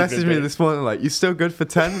 that'll be an you messaged me this morning like, you still good for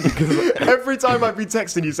 10? Because every time I've been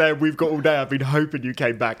texting you saying we've got all day, I've been hoping you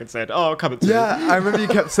came back and said, I'll come at 2. Yeah, I remember you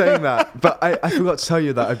kept saying that, but I forgot to tell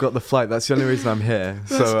you that I've got the flight. That's the only reason I'm here.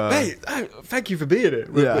 Mate, thank you for being here.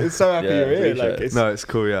 We're so happy you're here. It's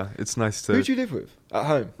cool, yeah. It's nice to... Who do you live with at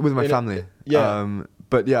home? With my family.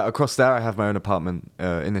 But yeah, across there I have my own apartment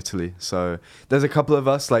in Italy. So there's a couple of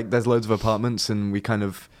us, like there's loads of apartments, and we kind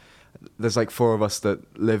of... There's like 4 of us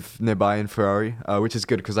that live nearby in Ferrari, which is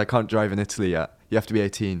good because I can't drive in Italy yet. You have to be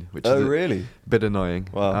 18, which is really? a bit annoying.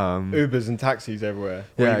 Wow. Ubers and taxis everywhere.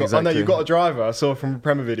 Exactly. I know you've got a driver. I saw from a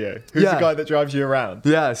Prema video. Who's the guy that drives you around?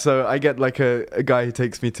 Yeah, so I get like a guy who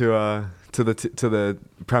takes me to the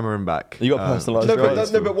Prema and back. You got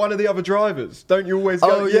personalised but one of the other drivers. Don't you always go?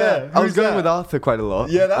 Oh yeah, I was going with Arthur quite a lot.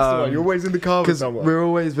 Yeah, that's the one. You're always in the car with someone. We're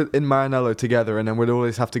always in Maranello together, and then we'd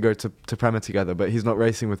always have to go to Prema together. But he's not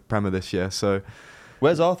racing with Prema this year, so.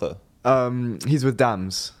 Where's Arthur? He's with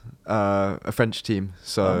Dams, a French team.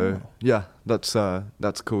 So yeah, that's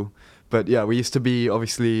cool. But yeah, we used to be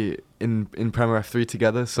obviously in Prema F3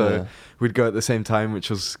 together, so we'd go at the same time, which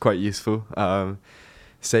was quite useful.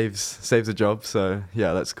 Saves a job, so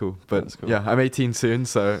yeah, that's cool. But yeah, I'm 18 soon,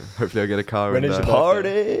 so hopefully I'll get a car. When is your party?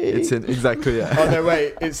 It's exactly, yeah. Oh no,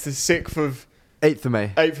 wait, it's the 6th of... 8th of May.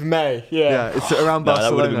 8th of May, Yeah, it's around Barcelona.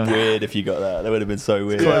 That would have been weird if you got that. That would have been so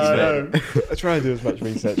weird. Yeah, I know. I try and do as much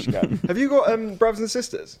research as you can. Have you got brothers and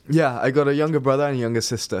sisters? Yeah, I got a younger brother and a younger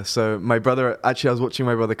sister. So my brother, actually I was watching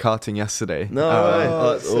my brother karting yesterday. No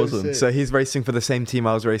way. That's awesome. So he's racing for the same team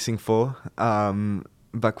I was racing for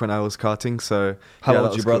back when I was karting. So how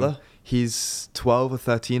old's your brother? Cool. He's 12 or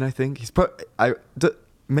 13, I think.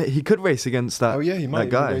 He could race against that. Oh yeah, he might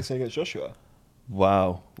be racing against Joshua.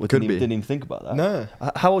 Wow. Could be. Didn't even think about that. No.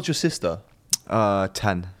 How old's your sister?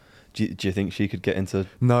 10. Do you think she could get into...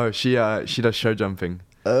 No, she does show jumping.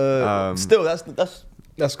 Still,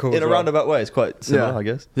 that's cool. In a roundabout way, it's quite similar, I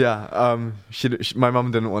guess. Yeah. My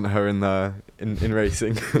mum didn't want her in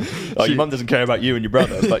racing. Your mum doesn't care about you and your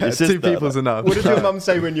brother, but your sister. 2 people's enough. What did your mum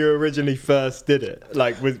say when you originally first did it?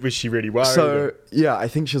 Like, was she really worried? So yeah, I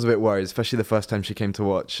think she was a bit worried, especially the first time she came to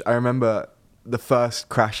watch. I remember the first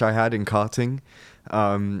crash I had in karting.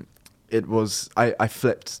 It was I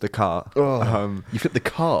flipped the car. You flipped the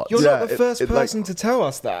car? You're not the first person to tell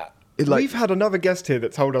us that. We've had another guest here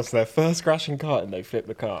that told us their first crash in kart and they flipped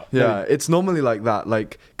the car. Yeah, it's normally like that,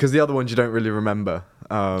 because the other ones you don't really remember.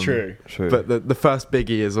 True. But the first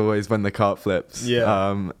biggie is always when the kart flips.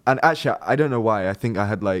 Yeah. And actually, I don't know why. I think I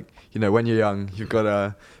had when you're young, you've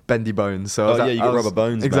got bendy bones. So you got rubber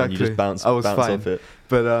bones, exactly. Man. You just bounce I was fine. off it.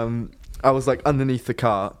 But I was underneath the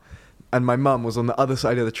car, and my mum was on the other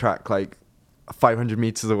side of the track, like 500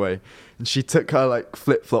 meters away, and she took her like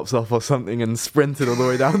flip-flops off or something and sprinted all the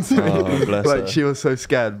way down to me. Bless Like her. she was so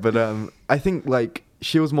scared. But I think like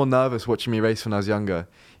she was more nervous watching me race when I was younger.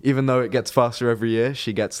 Even though it gets faster every year,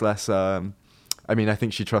 she gets less. I mean, I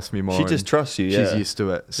think she trusts me more. She just and trusts you. She's Yeah. used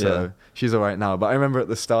to it, so she's all right now. But I remember at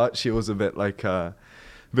the start, she was a bit like a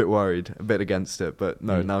bit worried, a bit against it. But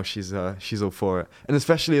no, now she's all for it. And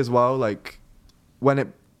especially as well, like when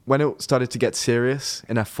it started to get serious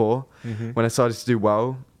in F4, when I started to do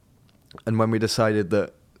well, and when we decided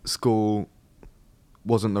that school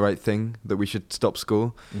wasn't the right thing, that we should stop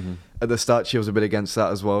school. At the start, she was a bit against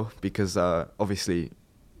that as well, because obviously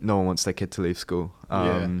no one wants their kid to leave school.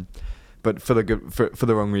 But for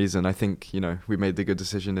the wrong reason. I think, we made the good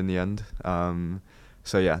decision in the end.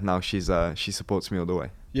 So yeah, now she supports me all the way.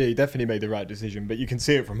 Yeah, you definitely made the right decision, but you can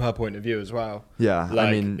see it from her point of view as well. Yeah, like,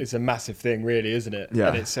 I mean, it's a massive thing, really, isn't it? Yeah.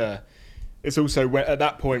 And it's also at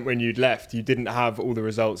that point when you'd left, you didn't have all the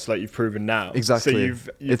results like you've proven now. Exactly. So you've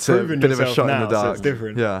it's proven a bit of a yourself shot now, in the dark. so it's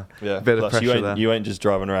different. Yeah, Yeah. bit of Plus, pressure there. you ain't just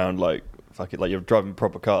driving around like fuck it, like you're driving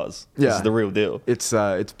proper cars. Yeah. This is the real deal. It's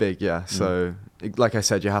big, yeah. So like I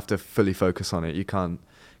said, you have to fully focus on it. You can't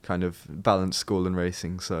kind of balance school and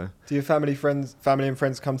racing. So Do your family and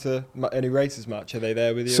friends come to any races much? Are they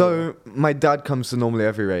there with you? So my dad comes to normally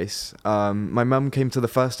every race. My mum came to the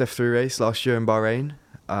first F3 race last year in Bahrain.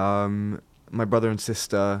 My brother and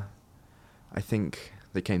sister, I think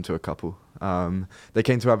they came to a couple. They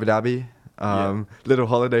came to Abu Dhabi. Little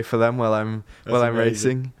holiday for them while I'm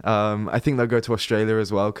racing. I think they'll go to Australia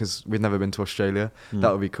as well, because we've never been to Australia.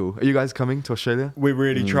 That would be cool. Are you guys coming to Australia? We're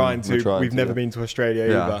really trying to. We've never yeah. been to Australia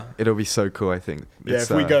Yeah, either. it'll be so cool. I think. Yeah, if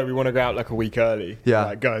we go, we want to go out like a week early. Yeah.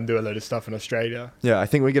 Like go and do a load of stuff in Australia. Yeah, I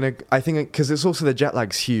think because it's also the jet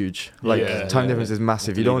lag's huge. Like Yeah, time yeah, difference yeah. is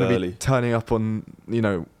massive. Have You to don't want to leave be early. turning up on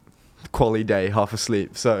quali day half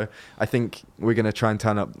asleep. So I think we're gonna try and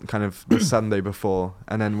turn up kind of the Sunday before,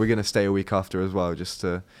 and then we're gonna stay a week after as well, just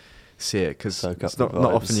to see it, because Soak it's up not the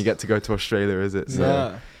often vibes. you get to go to Australia, is it? So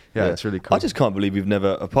Nah. yeah, it's really cool. I just can't believe we've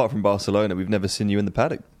never, apart from Barcelona, we've never seen you in the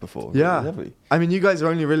paddock before. Yeah. Have we? I mean, you guys are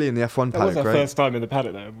only really in the F1 That was paddock, our right? first time in the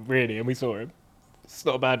paddock though, really, and we saw him. It's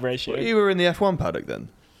not a bad ratio. Well, you were in the F1 paddock then.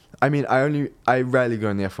 I mean, I rarely go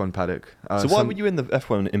in the F1 paddock. So why were you in the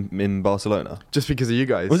F1 in Barcelona? Just because of you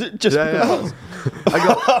guys. Was it just because?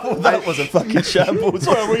 I That was a fucking shambles.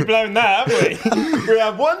 Well, we blown that, haven't we? We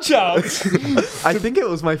had one chance. I think it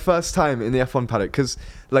was my first time in the F1 paddock, because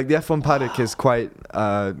like the F1 paddock is quite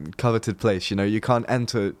coveted place. You can't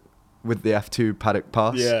enter with the F2 paddock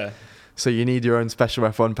pass. Yeah. So you need your own special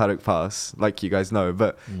F1 paddock pass, like you guys know,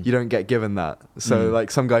 but you don't get given that. So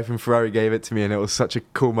like some guy from Ferrari gave it to me, and it was such a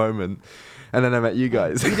cool moment. And then I met you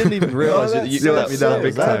guys. You didn't even realise that you You let me down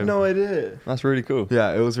big I had time. no idea. That's really cool.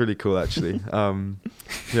 Yeah, it was really cool actually.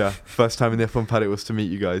 Yeah, first time in the F1 paddock was to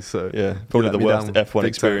meet you guys. So Yeah, probably let the me worst down F1 big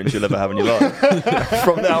experience time. you'll ever have in your life.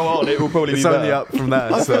 From now on, it will probably It's be only better. up from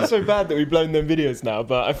there. I feel So. so bad that we've blown them videos now,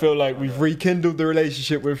 but I feel like we've rekindled the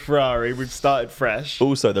relationship with Ferrari. We've started fresh.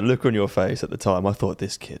 Also, the look on your face at the time, I thought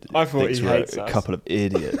this kid I thought thinks he we're hates a us. couple of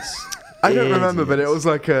idiots. I don't remember, but it Idiots. was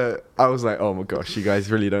like I was like, oh my gosh, you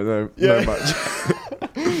guys really don't know much.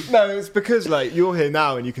 No, it's because like you're here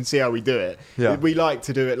now and you can see how we do it. Yeah. We like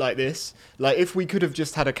to do it like this. Like if we could have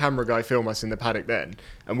just had a camera guy film us in the paddock then,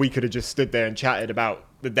 and we could have just stood there and chatted about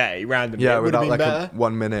the day randomly, Yeah, it would have without been like better. a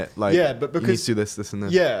 1 minute, like Yeah, but you need because- to do this, and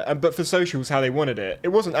this. Yeah, but for socials, how they wanted it, it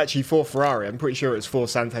wasn't actually for Ferrari. I'm pretty sure it was for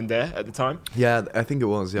Santander at the time. Yeah, I think it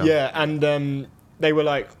was. Yeah. Yeah, and they were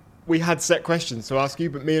like, we had set questions to ask you,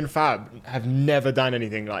 but me and Fab have never done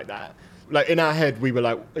anything like that. Like in our head, we were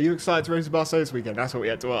like, "Are you excited to race to Barcelona this weekend?" That's what we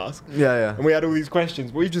had to ask. Yeah, yeah. And we had all these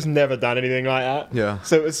questions, but we've just never done anything like that. Yeah.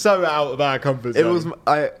 So it was so out of our comfort zone. It was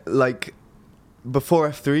before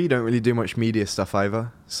F3, you don't really do much media stuff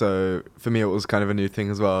either. So for me, it was kind of a new thing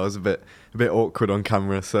as well. I was a bit awkward on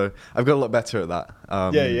camera, so I've got a lot better at that.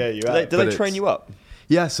 Yeah, you Do have. they, do But they train it's- you up?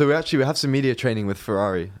 Yeah, so we have some media training with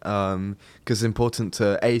Ferrari, because it's important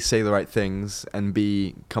to A, say the right things, and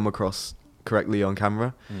B, come across correctly on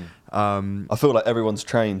camera. I feel like everyone's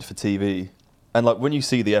trained for TV. And like when you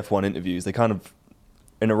see the F1 interviews, they kind of,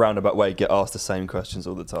 in a roundabout way, get asked the same questions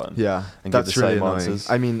all the time. Yeah, And give that's the really same annoying. answers.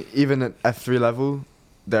 I mean, even at F3 level,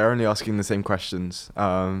 they're only asking the same questions.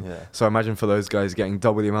 Yeah. So I imagine for those guys getting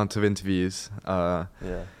double the amount of interviews Yeah.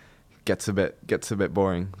 gets a bit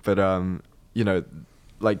boring. But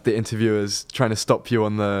like the interviewers trying to stop you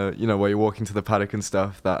on the while you're walking to the paddock and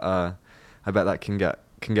stuff. That I bet that can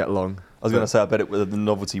get long. I was going to say, I bet the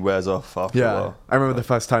novelty wears off after a while. I remember the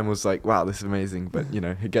first time was like, wow, this is amazing, but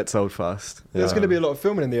it gets old fast. There's going to be a lot of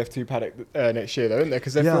filming in the F2 paddock next year, though, isn't there?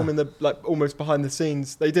 Because they're filming almost behind the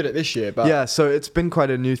scenes. They did it this year, but so it's been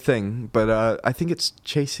quite a new thing. But I think it's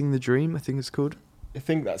Chasing the Dream. I think it's called. I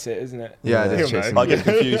think that's it, isn't it? Yeah, it is Chasing. I get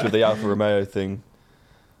confused with the Alfa Romeo thing.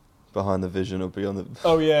 Behind the Vision or Beyond the...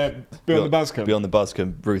 Oh, yeah. Beyond the Buzzcombe. Beyond the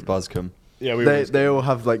Buzzcombe. Ruth Buzzcombe. Yeah, they all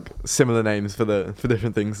have like similar names for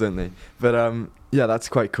different things, don't they? But that's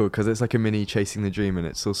quite cool because it's like a mini Chasing the Dream, and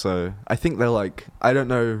it's also, I think they're like, I don't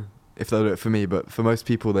know if they'll do it for me, but for most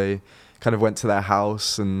people they kind of went to their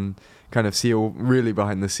house and kind of see all really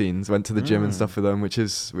behind the scenes, went to the gym and stuff with them, which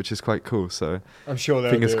is quite cool. So I'm sure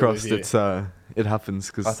fingers crossed it happens,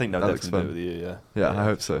 because I think they'll definitely do it with you. Yeah, I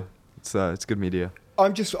hope so. It's good media. I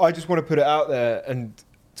just want to put it out there and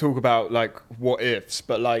talk about like what ifs,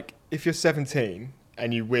 but like if you're 17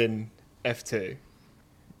 and you win F2,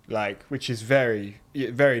 like, which is very,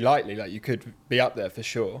 very likely, like you could be up there for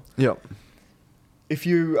sure. Yeah. If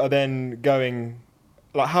you are then going,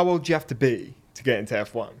 like, how old do you have to be to get into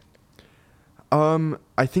F1?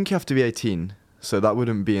 I think you have to be 18. So that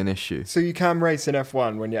wouldn't be an issue. So you can race in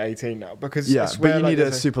F1 when you're 18 now, because but you need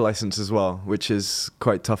a super license as well, which is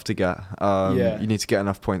quite tough to get. You need to get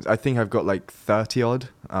enough points. I think I've got like 30 odd.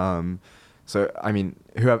 So I mean,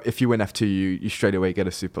 if you win F2, you straight away get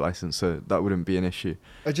a super license. So that wouldn't be an issue.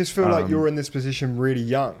 I just feel like you're in this position really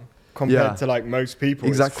young compared to like most people.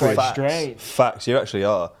 Exactly. It's quite strange. Facts. You actually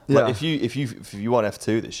are. Yeah. Like if you won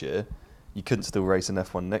F2 this year, you couldn't still race in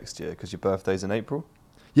F1 next year because your birthday's in April.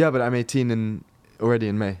 Yeah, but I'm 18 already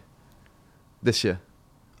in May this year.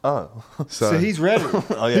 Oh. So he's ready.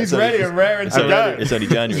 He's so ready and raring to go. It's only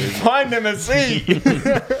January. Find him a seat.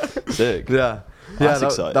 Sick. Yeah. That's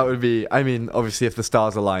exciting. That would be, I mean, obviously if the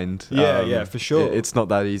stars aligned. Yeah, for sure. It's not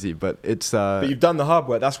that easy, but it's... but you've done the hard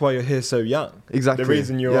work. That's why you're here so young. Exactly. The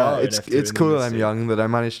reason you are it's cool that I'm young, that I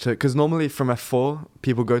managed to... Because normally from F4,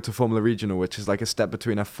 people go to Formula Regional, which is like a step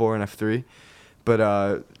between F4 and F3. But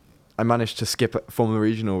I managed to skip Formula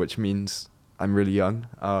Regional, which means I'm really young.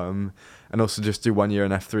 And also just do 1 year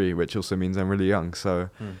in F3, which also means I'm really young. So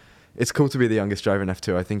it's cool to be the youngest driver in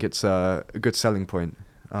F2. I think it's a good selling point.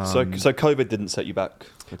 So COVID didn't set you back?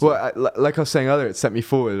 Well, like I was saying earlier, it set me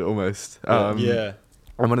forward almost. Yeah.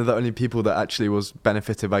 I'm one of the only people that actually was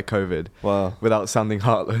benefited by COVID. Wow. Without sounding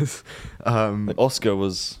heartless. Like Oscar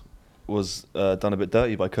was done a bit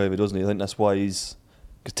dirty by COVID, wasn't he? I think that's why he's...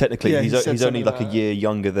 Because technically he's only like a year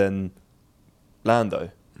younger than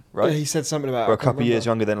Lando, right? Yeah, he said something about... Or a couple of years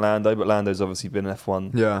younger than Lando, but Lando's obviously been in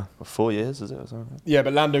F1 for 4 years, is it? Or something? Yeah,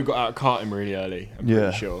 but Lando got out of karting really early, I'm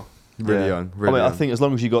pretty sure. Really young. I think as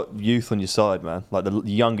long as you got youth on your side, man, like the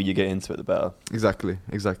younger you get into it, the better.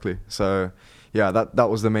 Exactly. So, yeah, that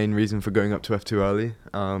was the main reason for going up to F2 early,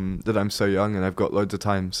 that I'm so young and I've got loads of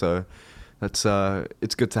time. So that's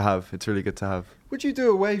it's good to have. It's really good to have. Would you do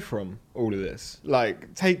away from all of this?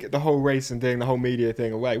 Like, take the whole racing thing, the whole media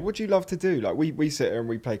thing away. What do you love to do? Like, we sit here and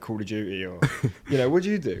we play Call of Duty or, what do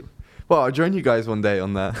you do? Well, I'll join you guys one day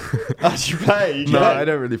on that. Do you play? No, I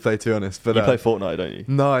don't really play, to be honest. But you play Fortnite, don't you?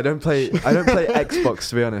 No, I don't play Xbox,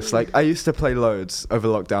 to be honest. Like, I used to play loads over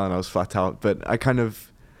lockdown. I was flat out, but I kind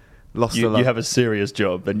of lost the love. You have a serious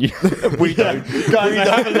job, and we don't. Guys,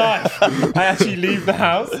 I have a life. I actually leave the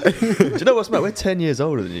house. Do you know what's Matt? We're 10 years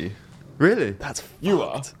older than you. Really? That's you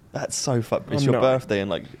fucked. are. That's so fucked. It's I'm your not. birthday in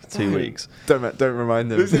like 2 weeks. Don't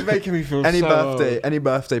remind them. This is making me feel any so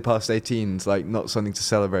birthday past 18's like not something to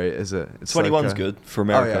celebrate, is it? It's 21's like good for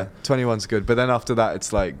America. Oh yeah, 21's good, but then after that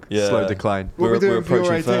it's like slow decline. What are we doing for your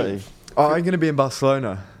approaching 18th? Oh, I'm going to be in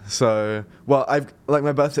Barcelona. So, well,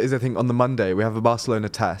 my birthday is I think on the Monday. We have a Barcelona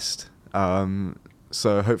test.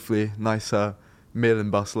 So hopefully nice meal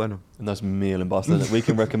in Barcelona. A nice meal in Barcelona. We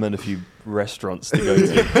can recommend a few restaurants to go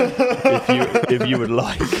to if you would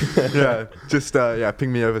like. Yeah, just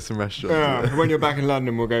ping me over some restaurants. When you're back in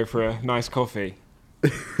London, we'll go for a nice coffee.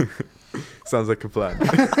 Sounds like a plan.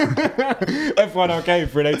 F1 arcade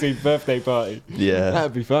for an 18th birthday party. Yeah,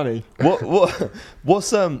 that'd be funny.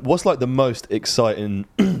 What's like the most exciting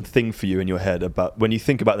thing for you in your head about when you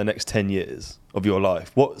think about the next 10 years of your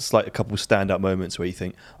life? What's like a couple standout moments where you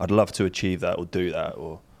think I'd love to achieve that or do that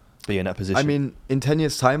or be in that position? I mean, in 10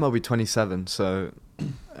 years' time, I'll be 27. So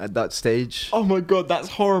at that stage... Oh my God, that's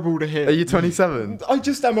horrible to hear. Are you 27? I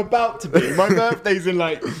just am about to be. My birthday's in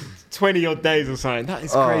like 20 odd days or something. That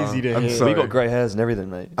is crazy to I'm hear. sorry. We got grey hairs and everything,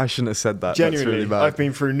 mate. I shouldn't have said that. Genuinely, that's really bad. I've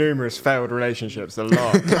been through numerous failed relationships, a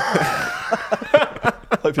lot.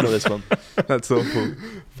 Hope you're not this one. That's awful.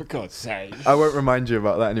 For God's sake. I won't remind you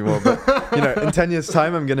about that anymore. But, in 10 years'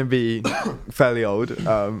 time, I'm going to be fairly old.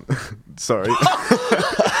 Sorry.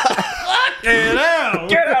 Get out!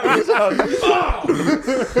 Get out of this house!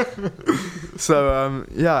 So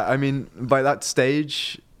yeah, I mean, by that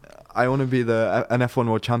stage, I want to be an F1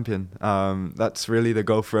 world champion. That's really the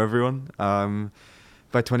goal for everyone.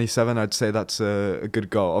 By 27, I'd say that's a good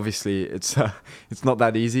goal. Obviously, it's not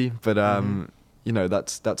that easy, but you know,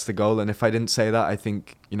 that's the goal. And if I didn't say that, I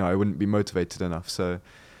think, you know, I wouldn't be motivated enough. So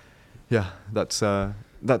yeah, that's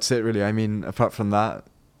it really. I mean, apart from that,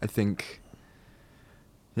 I think,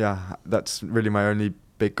 yeah, that's really my only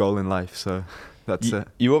big goal in life. So that's it.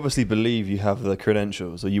 You obviously believe you have the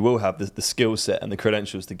credentials, or you will have the skill set and the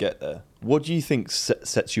credentials to get there. What do you think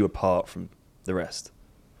sets you apart from the rest?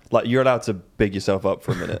 Like, you're allowed to big yourself up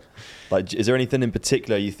for a minute. Like, is there anything in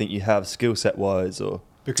particular you think you have skill set wise, or?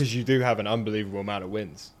 Because you do have an unbelievable amount of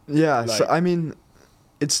wins. Yeah. Like, so I mean,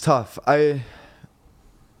 it's tough. I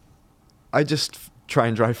just try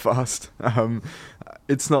and drive fast.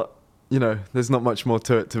 It's not, you know, there's not much more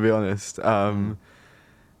to it, to be honest.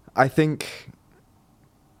 I think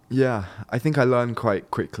I learn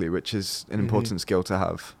quite quickly, which is an important skill to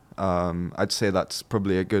have. I'd say that's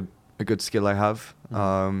probably a good skill I have.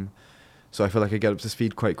 So I feel like I get up to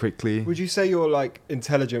speed quite quickly. Would you say you're like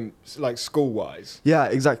intelligent, like school-wise? Yeah,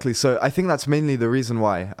 exactly. So I think that's mainly the reason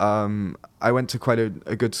why. I went to quite a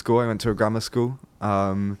good school. I went to a grammar school,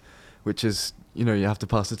 which is, you know, you have to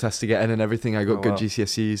pass the test to get in and everything. I got good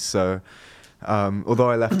GCSEs. So although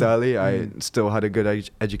I left early, I still had a good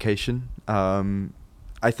education.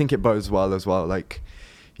 I think it bodes well as well. Like,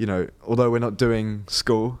 you know, although we're not doing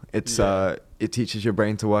school, it's it teaches your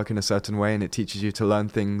brain to work in a certain way, and it teaches you to learn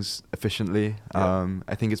things efficiently.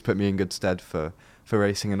 I think it's put me in good stead for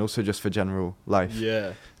racing, and also just for general life.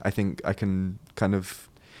 Yeah. I think I can kind of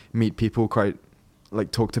meet people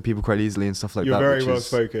talk to people quite easily and stuff like You're that. very well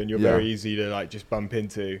spoken. You're yeah. very easy to like just bump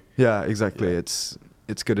into. Yeah, exactly. Yeah. It's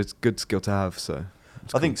good. It's a good skill to have. So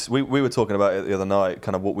I think we were talking about it the other night,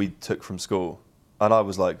 kind of what we took from school, and I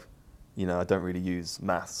was like, you know, I don't really use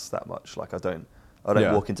maths that much. Like, I don't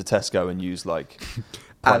walk into Tesco and use like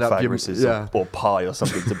Pythagoras or pi or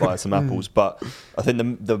something to buy some apples. But I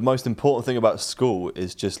think the most important thing about school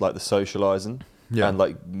is just like the socialising and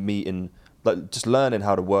like meeting, like just learning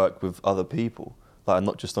how to work with other people, like, and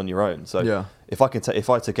not just on your own. So if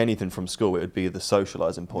I took anything from school, it would be the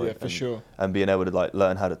socialising point. Yeah, for sure. And being able to like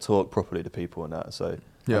learn how to talk properly to people and that. So.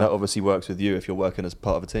 Yeah. And that obviously works with you if you're working as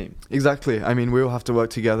part of a team. Exactly. I mean, we all have to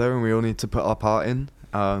work together, and we all need to put our part in.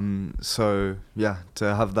 So yeah,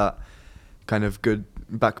 to have that kind of good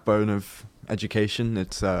backbone of education,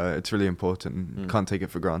 it's really important. Can't take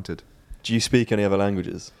it for granted. Do you speak any other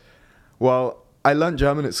languages? Well, I learnt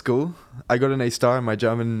German at school. I got an A star in my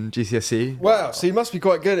German GCSE. Wow, so you must be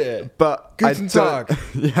quite good at it. But Guten Tag.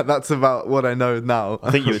 Yeah, that's about what I know now. I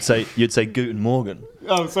think you'd say Guten Morgen.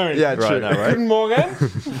 Oh, sorry. Yeah, true. Right now, right? Guten Morgen.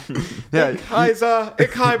 Yeah. Ich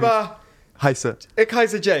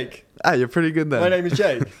heiße Jake. Ah, you're pretty good then. My name is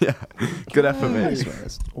Jake. Yeah, good effort, mate.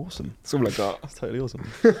 That's awesome. That's all I got. That's totally awesome.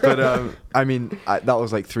 But I mean, that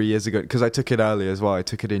was like 3 years ago, because I took it early as well. I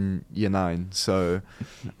took it in year 9, so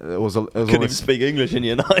it was couldn't even speak English in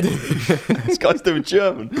year 9. This guy's doing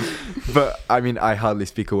German. But I mean, I hardly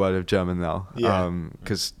speak a word of German now,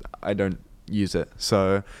 because I don't use it.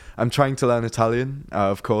 So I'm trying to learn Italian.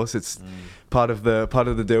 Of course, it's part of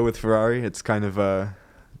the deal with Ferrari. It's kind of a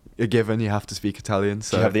given. You have to speak Italian.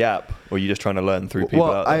 So do you have the app, or are you just trying to learn through people?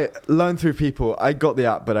 Well, I learned through people. I got the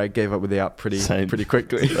app, but I gave up with the app pretty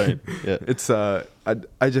quickly. Yeah. It's I'd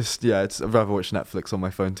rather watch Netflix on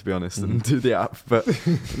my phone, to be honest, than do the app. But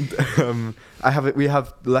we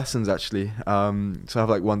have lessons actually. So I have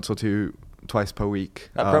like twice per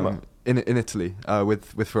week. At Prema? In Italy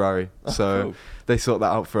with Ferrari. So cool. They sort that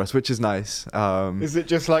out for us, which is nice. Is it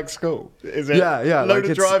just like school? Is it yeah, load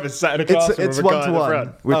of drivers sat in a classroom it's with a guy in the 1-to-1,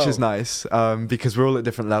 front? which is nice, because we're all at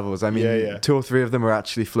different levels. I mean, 2 or 3 of them are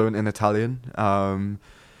actually fluent in Italian. A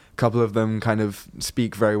couple of them kind of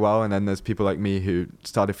speak very well, and then there's people like me who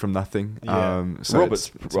started from nothing. So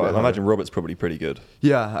Robert's right. I imagine Robert's probably pretty good.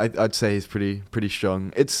 Yeah, I'd say he's pretty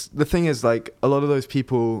strong. It's the thing is, like, a lot of those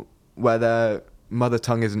people where their mother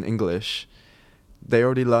tongue isn't English, they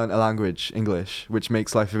already learn a language, English, which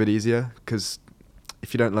makes life a bit easier, because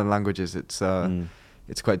if you don't learn languages, it's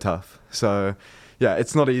quite tough. So yeah,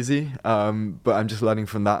 it's not easy, but I'm just learning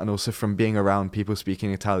from that, and also from being around people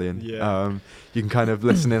speaking Italian. You can kind of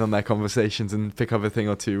listen in on their conversations and pick up a thing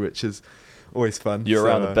or two, which is always fun. You're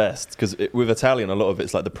around the best, because with Italian, a lot of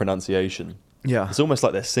it's like the pronunciation. Yeah, it's almost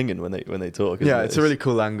like they're singing when they talk. Yeah, it's a really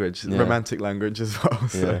cool language, romantic language as well.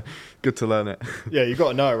 So good to learn it. Yeah, you got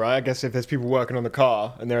to know, right? I guess if there's people working on the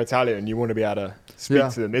car and they're Italian, you want to be able to speak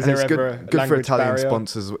to them? Is And there it's ever a good for language Italian barrier?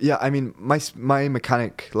 sponsors. Yeah, I mean, my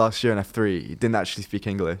mechanic last year in F3 didn't actually speak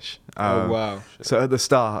English. Oh wow! So at the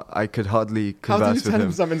start, I could hardly How do you converse with tell him.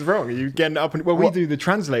 him something's wrong? Are you getting up and we do the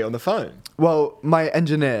translate on the phone? Well, my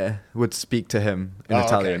engineer would speak to him in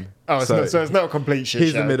Italian. Okay. Oh, so it's not a complete shit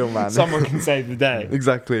he's show. the middleman. Someone can save the day.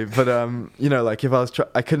 Exactly, but like if I was,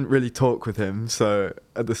 I couldn't really talk with him. So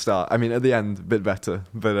at the start, I mean, at the end, a bit better.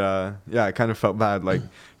 But yeah, I kind of felt bad. Like,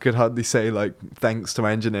 could hardly say like thanks to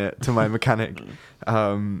my engineer, to my mechanic.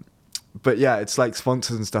 But yeah, it's like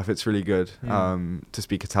sponsors and stuff. It's really good to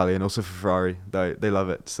speak Italian. Also for Ferrari, they love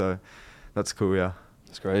it. So that's cool. Yeah,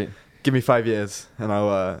 That's great. give me 5 years, and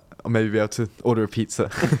I'll maybe be able to order a pizza.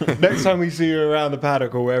 Next time we see you around the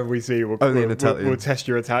paddock or wherever we see you, Only in Italian. we'll test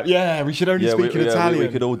your Italian. Yeah, we should only speak in Italian. We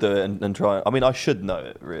could all do it and try. I mean, I should know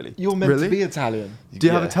it really. You're meant Really? to be Italian. Do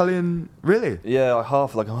you have Yeah. Italian? Really? Yeah, I'm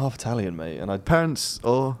half Italian, mate, and Parents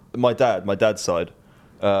or? my dad's side,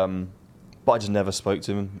 but I just never spoke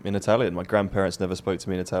to him in Italian. My grandparents never spoke to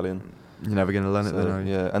me in Italian. You're never gonna learn it then, So, are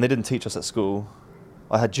you? yeah, and they didn't teach us at school.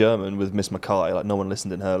 I had German with Miss Mackay, like no one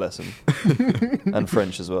listened in her lesson, and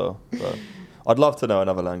French as well. But I'd love to know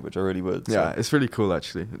another language. I really would. so. Yeah, it's really cool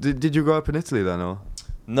actually. Did you grow up in Italy then, or?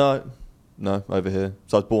 No, over here.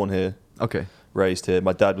 So I was born here, Okay. raised here.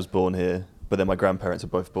 My dad was born here, but then my grandparents were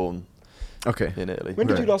both born Okay. in Italy. When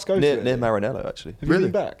did you Right. last go near to near it? Maranello, actually. Have you Really?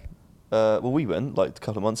 been back? Well, we went like a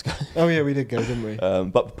couple of months ago. Oh yeah, we did go, didn't we?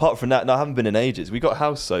 But apart from that, no, I haven't been in ages. We got a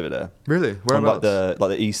house over there Really? on Whereabouts? like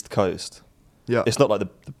the east coast. Yeah. It's not like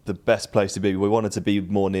the best place to be. We wanted to be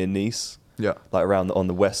more near Nice, Yeah. like around on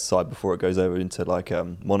the west side before it goes over into like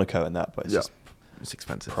Monaco and that. But it's Yeah. just It's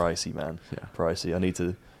expensive. pricey, man. Yeah. Pricey. I need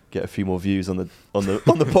to get a few more views on the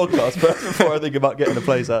podcast first before I think about getting a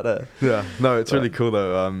place out there. Yeah. No, it's But- really cool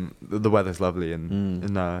though. The weather's lovely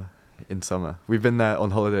in summer. We've been there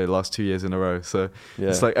on holiday the last 2 years in a row. So Yeah.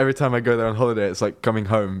 it's like every time I go there on holiday, it's like coming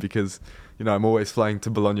home because I'm always flying to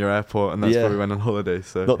Bologna Airport, and that's Yeah. where we went on holiday.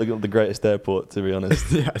 So Not the greatest airport, to be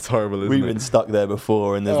honest. yeah, it's horrible, isn't We've it? been stuck there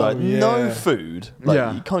before, and there's Oh, like no yeah. food. Like,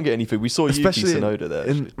 Yeah. you can't get any food. We saw Especially Yuki Tsunoda there.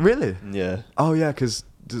 actually. Really? Yeah. Oh yeah, because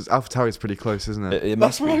AlphaTauri is pretty close, isn't it? It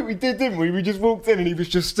That's must be. right, we did, didn't we? We just walked in and he was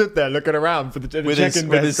just stood there looking around for the With his- check-in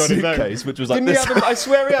with desk his on his own. suitcase, which was like Didn't he this. have I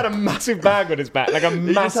swear he had a massive bag on his back, like a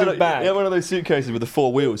He just had massive bag. Yeah, one of those suitcases with the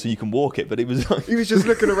 4 wheels so you can walk it, but it was like. He was just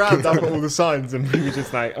looking around up at all the signs and we were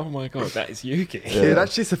just like, oh my god, that is Yuki. Yeah. It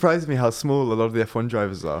actually surprised me how small a lot of the F1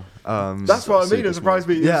 drivers are. That's what I mean, Super it surprised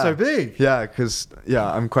me he was so big. Yeah, because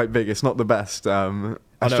I'm quite big. It's not the best. I know,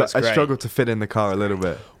 it's I great. struggle to fit in the car a little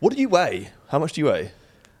bit. What do you weigh? How much do you weigh?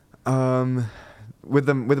 With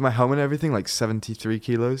my helmet and everything, like 73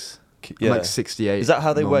 kilos. I'm like 68. Is that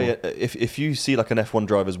how they normal. weigh it? If you see like an F1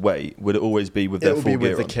 driver's weight, would it always be with their It'll full be gear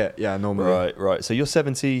with the on? kit. Yeah, normally. Right. So you're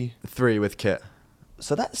 70. 3 with kit.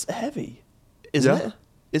 So that's heavy, isn't Yeah. it?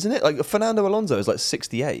 Isn't it? Like Fernando Alonso is like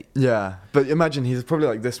 68. Yeah, but imagine he's probably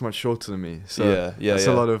like this much shorter than me. So Yeah, that's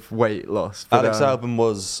yeah. a lot of weight loss. But, Alex Albon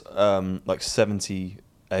was like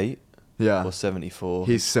 78 yeah, or 74.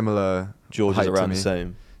 he's similar. George height is to around me. the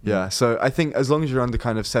same. Yeah, so I think as long as you're under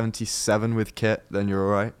kind of 77 with kit, then you're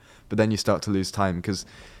all right. But then you start to lose time because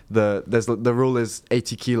the rule is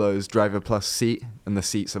 80 kilos driver plus seat, and the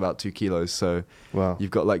seat's about 2 kilos. So Wow. you've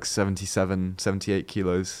got like 77, 78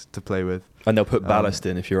 kilos to play with. And they'll put ballast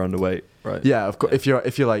in if you're underweight, right? Yeah, of course. If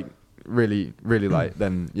you're like really light,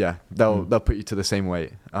 then yeah, they'll put you to the same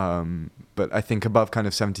weight. But I think above kind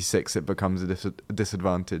of 76, it becomes a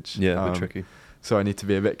disadvantage. Yeah, a bit tricky. So I need to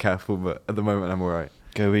be a bit careful. But at the moment, I'm all right.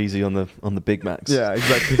 Go easy on the Big Macs. Yeah,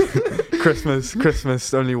 exactly.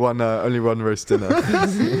 Christmas, only one roast dinner.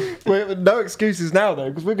 Wait, no excuses now though,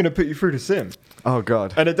 because we're going to put you through the sim. Oh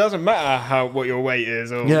God, And it doesn't matter what your weight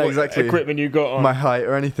is or Yeah, what exactly. equipment you got on. my height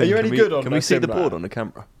or anything. Are you any good on Can we that see sim, the board Matt? on the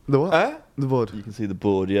camera? The what? Huh? The board. You can see the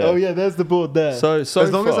board, yeah. Oh yeah, there's the board there. So as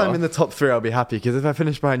long as far, I'm in the top 3, I'll be happy. Because if I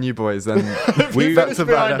finish behind you boys, then we that's a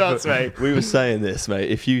bad behind us, effort. mate. we were saying this, mate.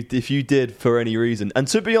 If you did for any reason, and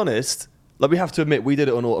to be honest, like we have to admit, we did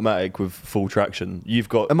it on automatic with full traction. You've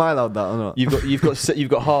got Am I allowed that or not? you've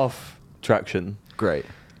got half traction, Great,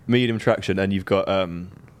 medium traction, and you've got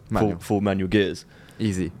Manual. full manual gears.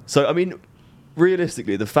 easy. So I mean,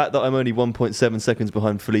 realistically, the fact that I'm only 1.7 seconds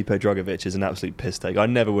behind Felipe Drugovich is an absolute piss take. I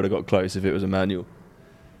never would have got close if it was a manual.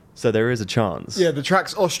 So there is a chance. Yeah, the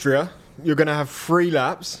track's Austria. You're going to have 3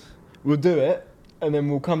 laps. We'll do it, and then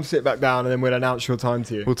we'll come sit back down, and then we'll announce your time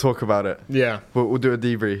to you. We'll talk about it. Yeah. We'll do a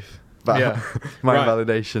debrief about Yeah. my Right.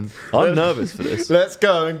 validation. I'm nervous for this. Let's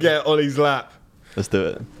go and get Ollie's lap. Let's do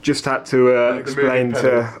it. Just had to explain moving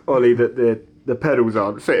to Ollie that the pedals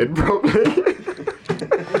aren't fitted properly.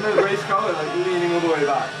 In the race car, we're like leaning all the way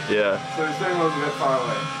back. Yeah. So the steering wheel's a bit far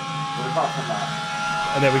away. But apart from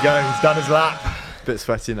that, And there we go. He's done his lap. bit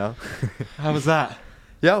sweaty now. How was that?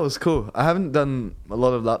 Yeah, it was cool. I haven't done a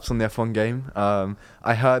lot of laps on the F1 game.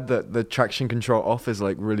 I heard that the traction control off is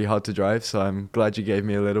like really hard to drive, so I'm glad you gave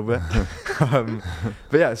me a little bit.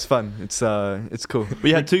 But yeah, it's fun. It's cool.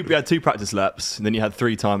 We had two practice laps, and then you had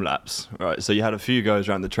 3 time laps, right? So you had a few goes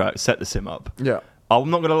around the track, set the sim up. Yeah. I'm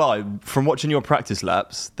not gonna lie, from watching your practice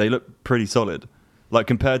laps, they look pretty solid. Like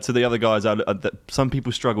compared to the other guys, some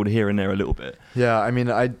people struggled here and there a little bit. Yeah, I mean,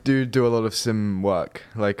 I do a lot of sim work.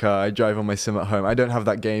 Like, I drive on my sim at home. I don't have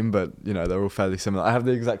that game, but, you know, they're all fairly similar. I have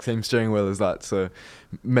the exact same steering wheel as that, so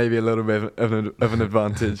maybe a little bit of an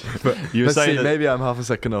advantage. But You were let's saying see, that- maybe I'm half a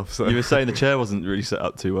second off. So You were saying the chair wasn't really set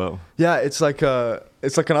up too well. yeah, it's like an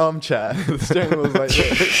armchair. The steering wheel's like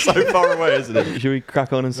this. It's so far away, isn't it? Should we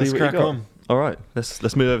crack on and see Let's what crack you got? on. All right,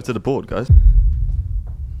 let's move over to the board, guys.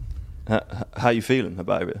 How you feeling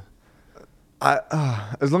about it?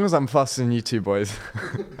 As long as I'm faster than you two boys,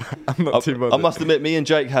 I'm not too bothered. I must admit, me and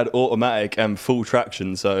Jake had automatic and full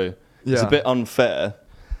traction, so it's a Yeah. bit unfair.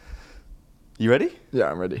 You ready?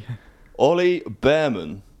 Yeah, I'm ready. Ollie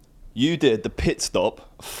Bearman, you did the pit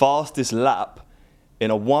stop fastest lap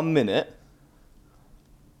in a 1 minute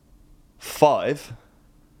 5.953.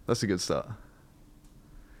 That's a good start.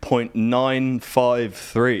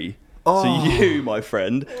 So you, my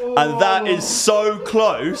friend, and that is so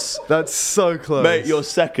close. That's so close. Mate, you're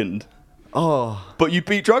second. Oh, But you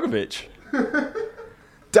beat Dragovic.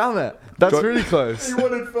 damn it. That's really close.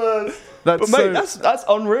 wanted first. That's But mate, that's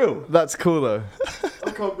unreal. that's cool though.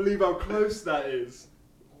 I can't believe how close that is.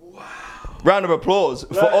 Round of applause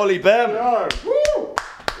for Ollie Bearman. Woo!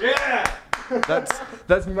 Yeah!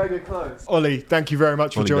 That's mega close. Ollie, thank you very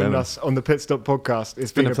much for Ollie joining Bearman. us on the Pitstop podcast.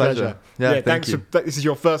 It's been a pleasure. Yeah, thank thanks. you. This is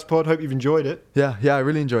your first pod. Hope you've enjoyed it. Yeah, I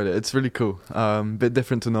really enjoyed it. It's really cool. Bit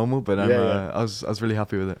different to normal, but Yeah. I was really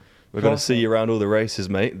happy with it. We're going to see you around all the races,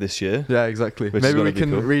 mate, this year. Yeah, exactly. Which is Maybe we gonna be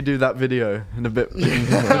can cool. redo that video in a bit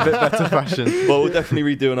better fashion. Well, we'll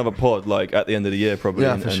definitely redo another pod, like at the end of the year, probably.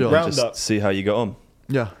 Yeah, and, for and sure. Round just up. see how you got on.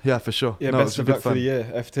 Yeah, for sure. Yeah, No, it best was of good luck for fun. the year.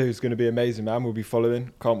 F2 is going to be amazing, man. We'll be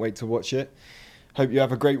following. Can't wait to watch it. Hope you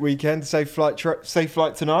have a great weekend. Safe flight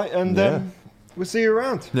tonight, and Yeah. we'll see you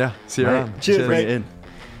around. Yeah, see you Mate, around. Cheers, Bring mate. it in.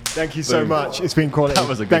 Thank you so Boom. much. It's been quality. That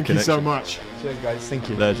was a good Thank you so connection. much. Cheers, guys. Thank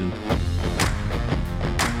you. Legend.